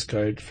 enter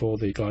passcode for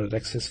the guided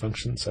access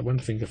function, so one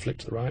finger flick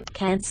to the right.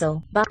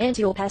 Cancel. But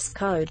enter your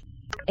passcode.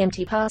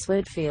 Empty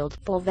password field.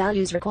 4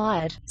 values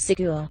required.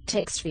 Secure.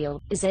 Text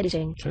field is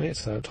editing. Okay,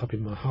 so I'll type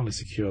in my highly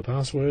secure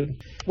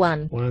password,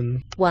 1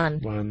 1, 1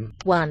 1,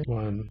 1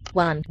 1,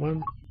 1.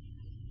 1.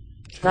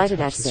 Guided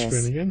Touch the access.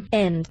 screen again.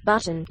 End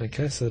button.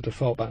 Okay, so the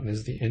default button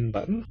is the end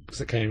button,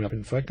 because it came up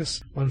in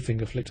focus. One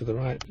finger flick to the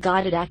right,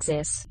 Guided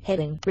access.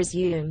 Heading.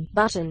 Resume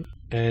button.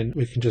 and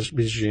we can just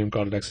resume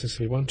guided access if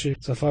we want to.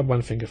 So if I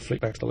one finger flick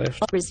back to the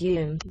left,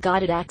 Resume.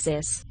 Guided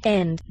access.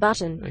 End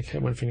button. okay,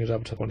 one finger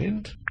double tap on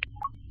end,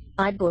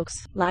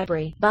 iBooks.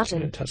 Library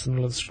button. and touch the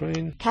middle of the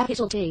screen.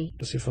 Capital T.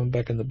 To see if I'm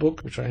back in the book,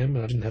 which I am,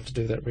 and I didn't have to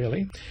do that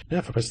really. Now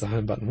if I press the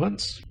home button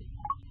once,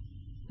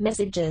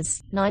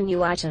 Messages. 9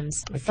 new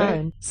items. Okay.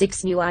 Phone.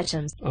 6 new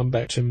items. I'm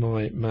back to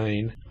my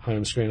main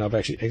home screen. I've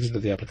actually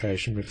exited the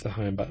application with the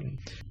home button.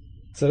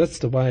 So that's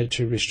the way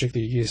to restrict the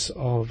use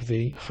of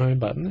the home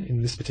button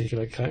in this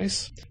particular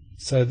case,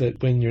 so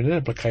that when you're in an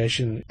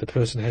application, the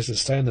person has to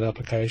stay in that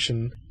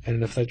application,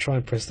 and if they try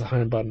and press the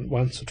home button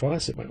once or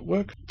twice, it won't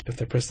work. If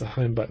they press the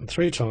home button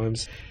 3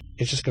 times,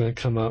 it's just going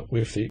to come up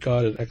with the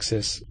guided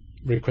access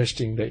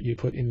requesting that you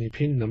put in the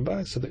PIN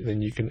number so that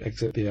then you can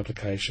exit the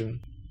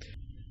application.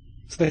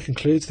 So that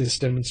concludes this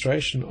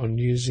demonstration on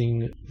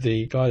using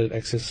the guided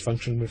access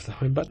function with the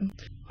home button.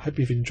 I hope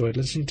you've enjoyed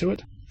listening to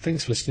it.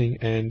 Thanks for listening,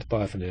 and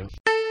bye for now.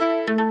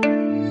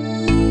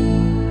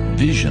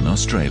 Vision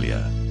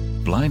Australia.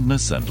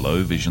 Blindness and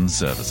low vision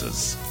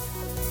services.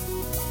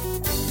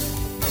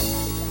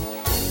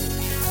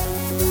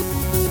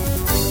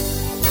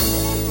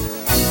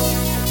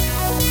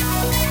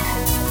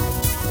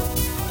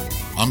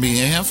 On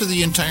behalf of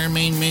the entire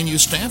Main Menu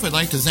staff, I'd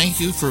like to thank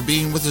you for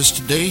being with us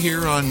today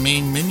here on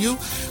Main Menu.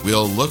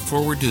 We'll look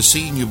forward to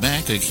seeing you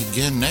back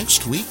again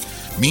next week.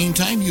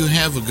 Meantime, you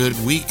have a good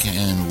week,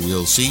 and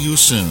we'll see you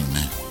soon.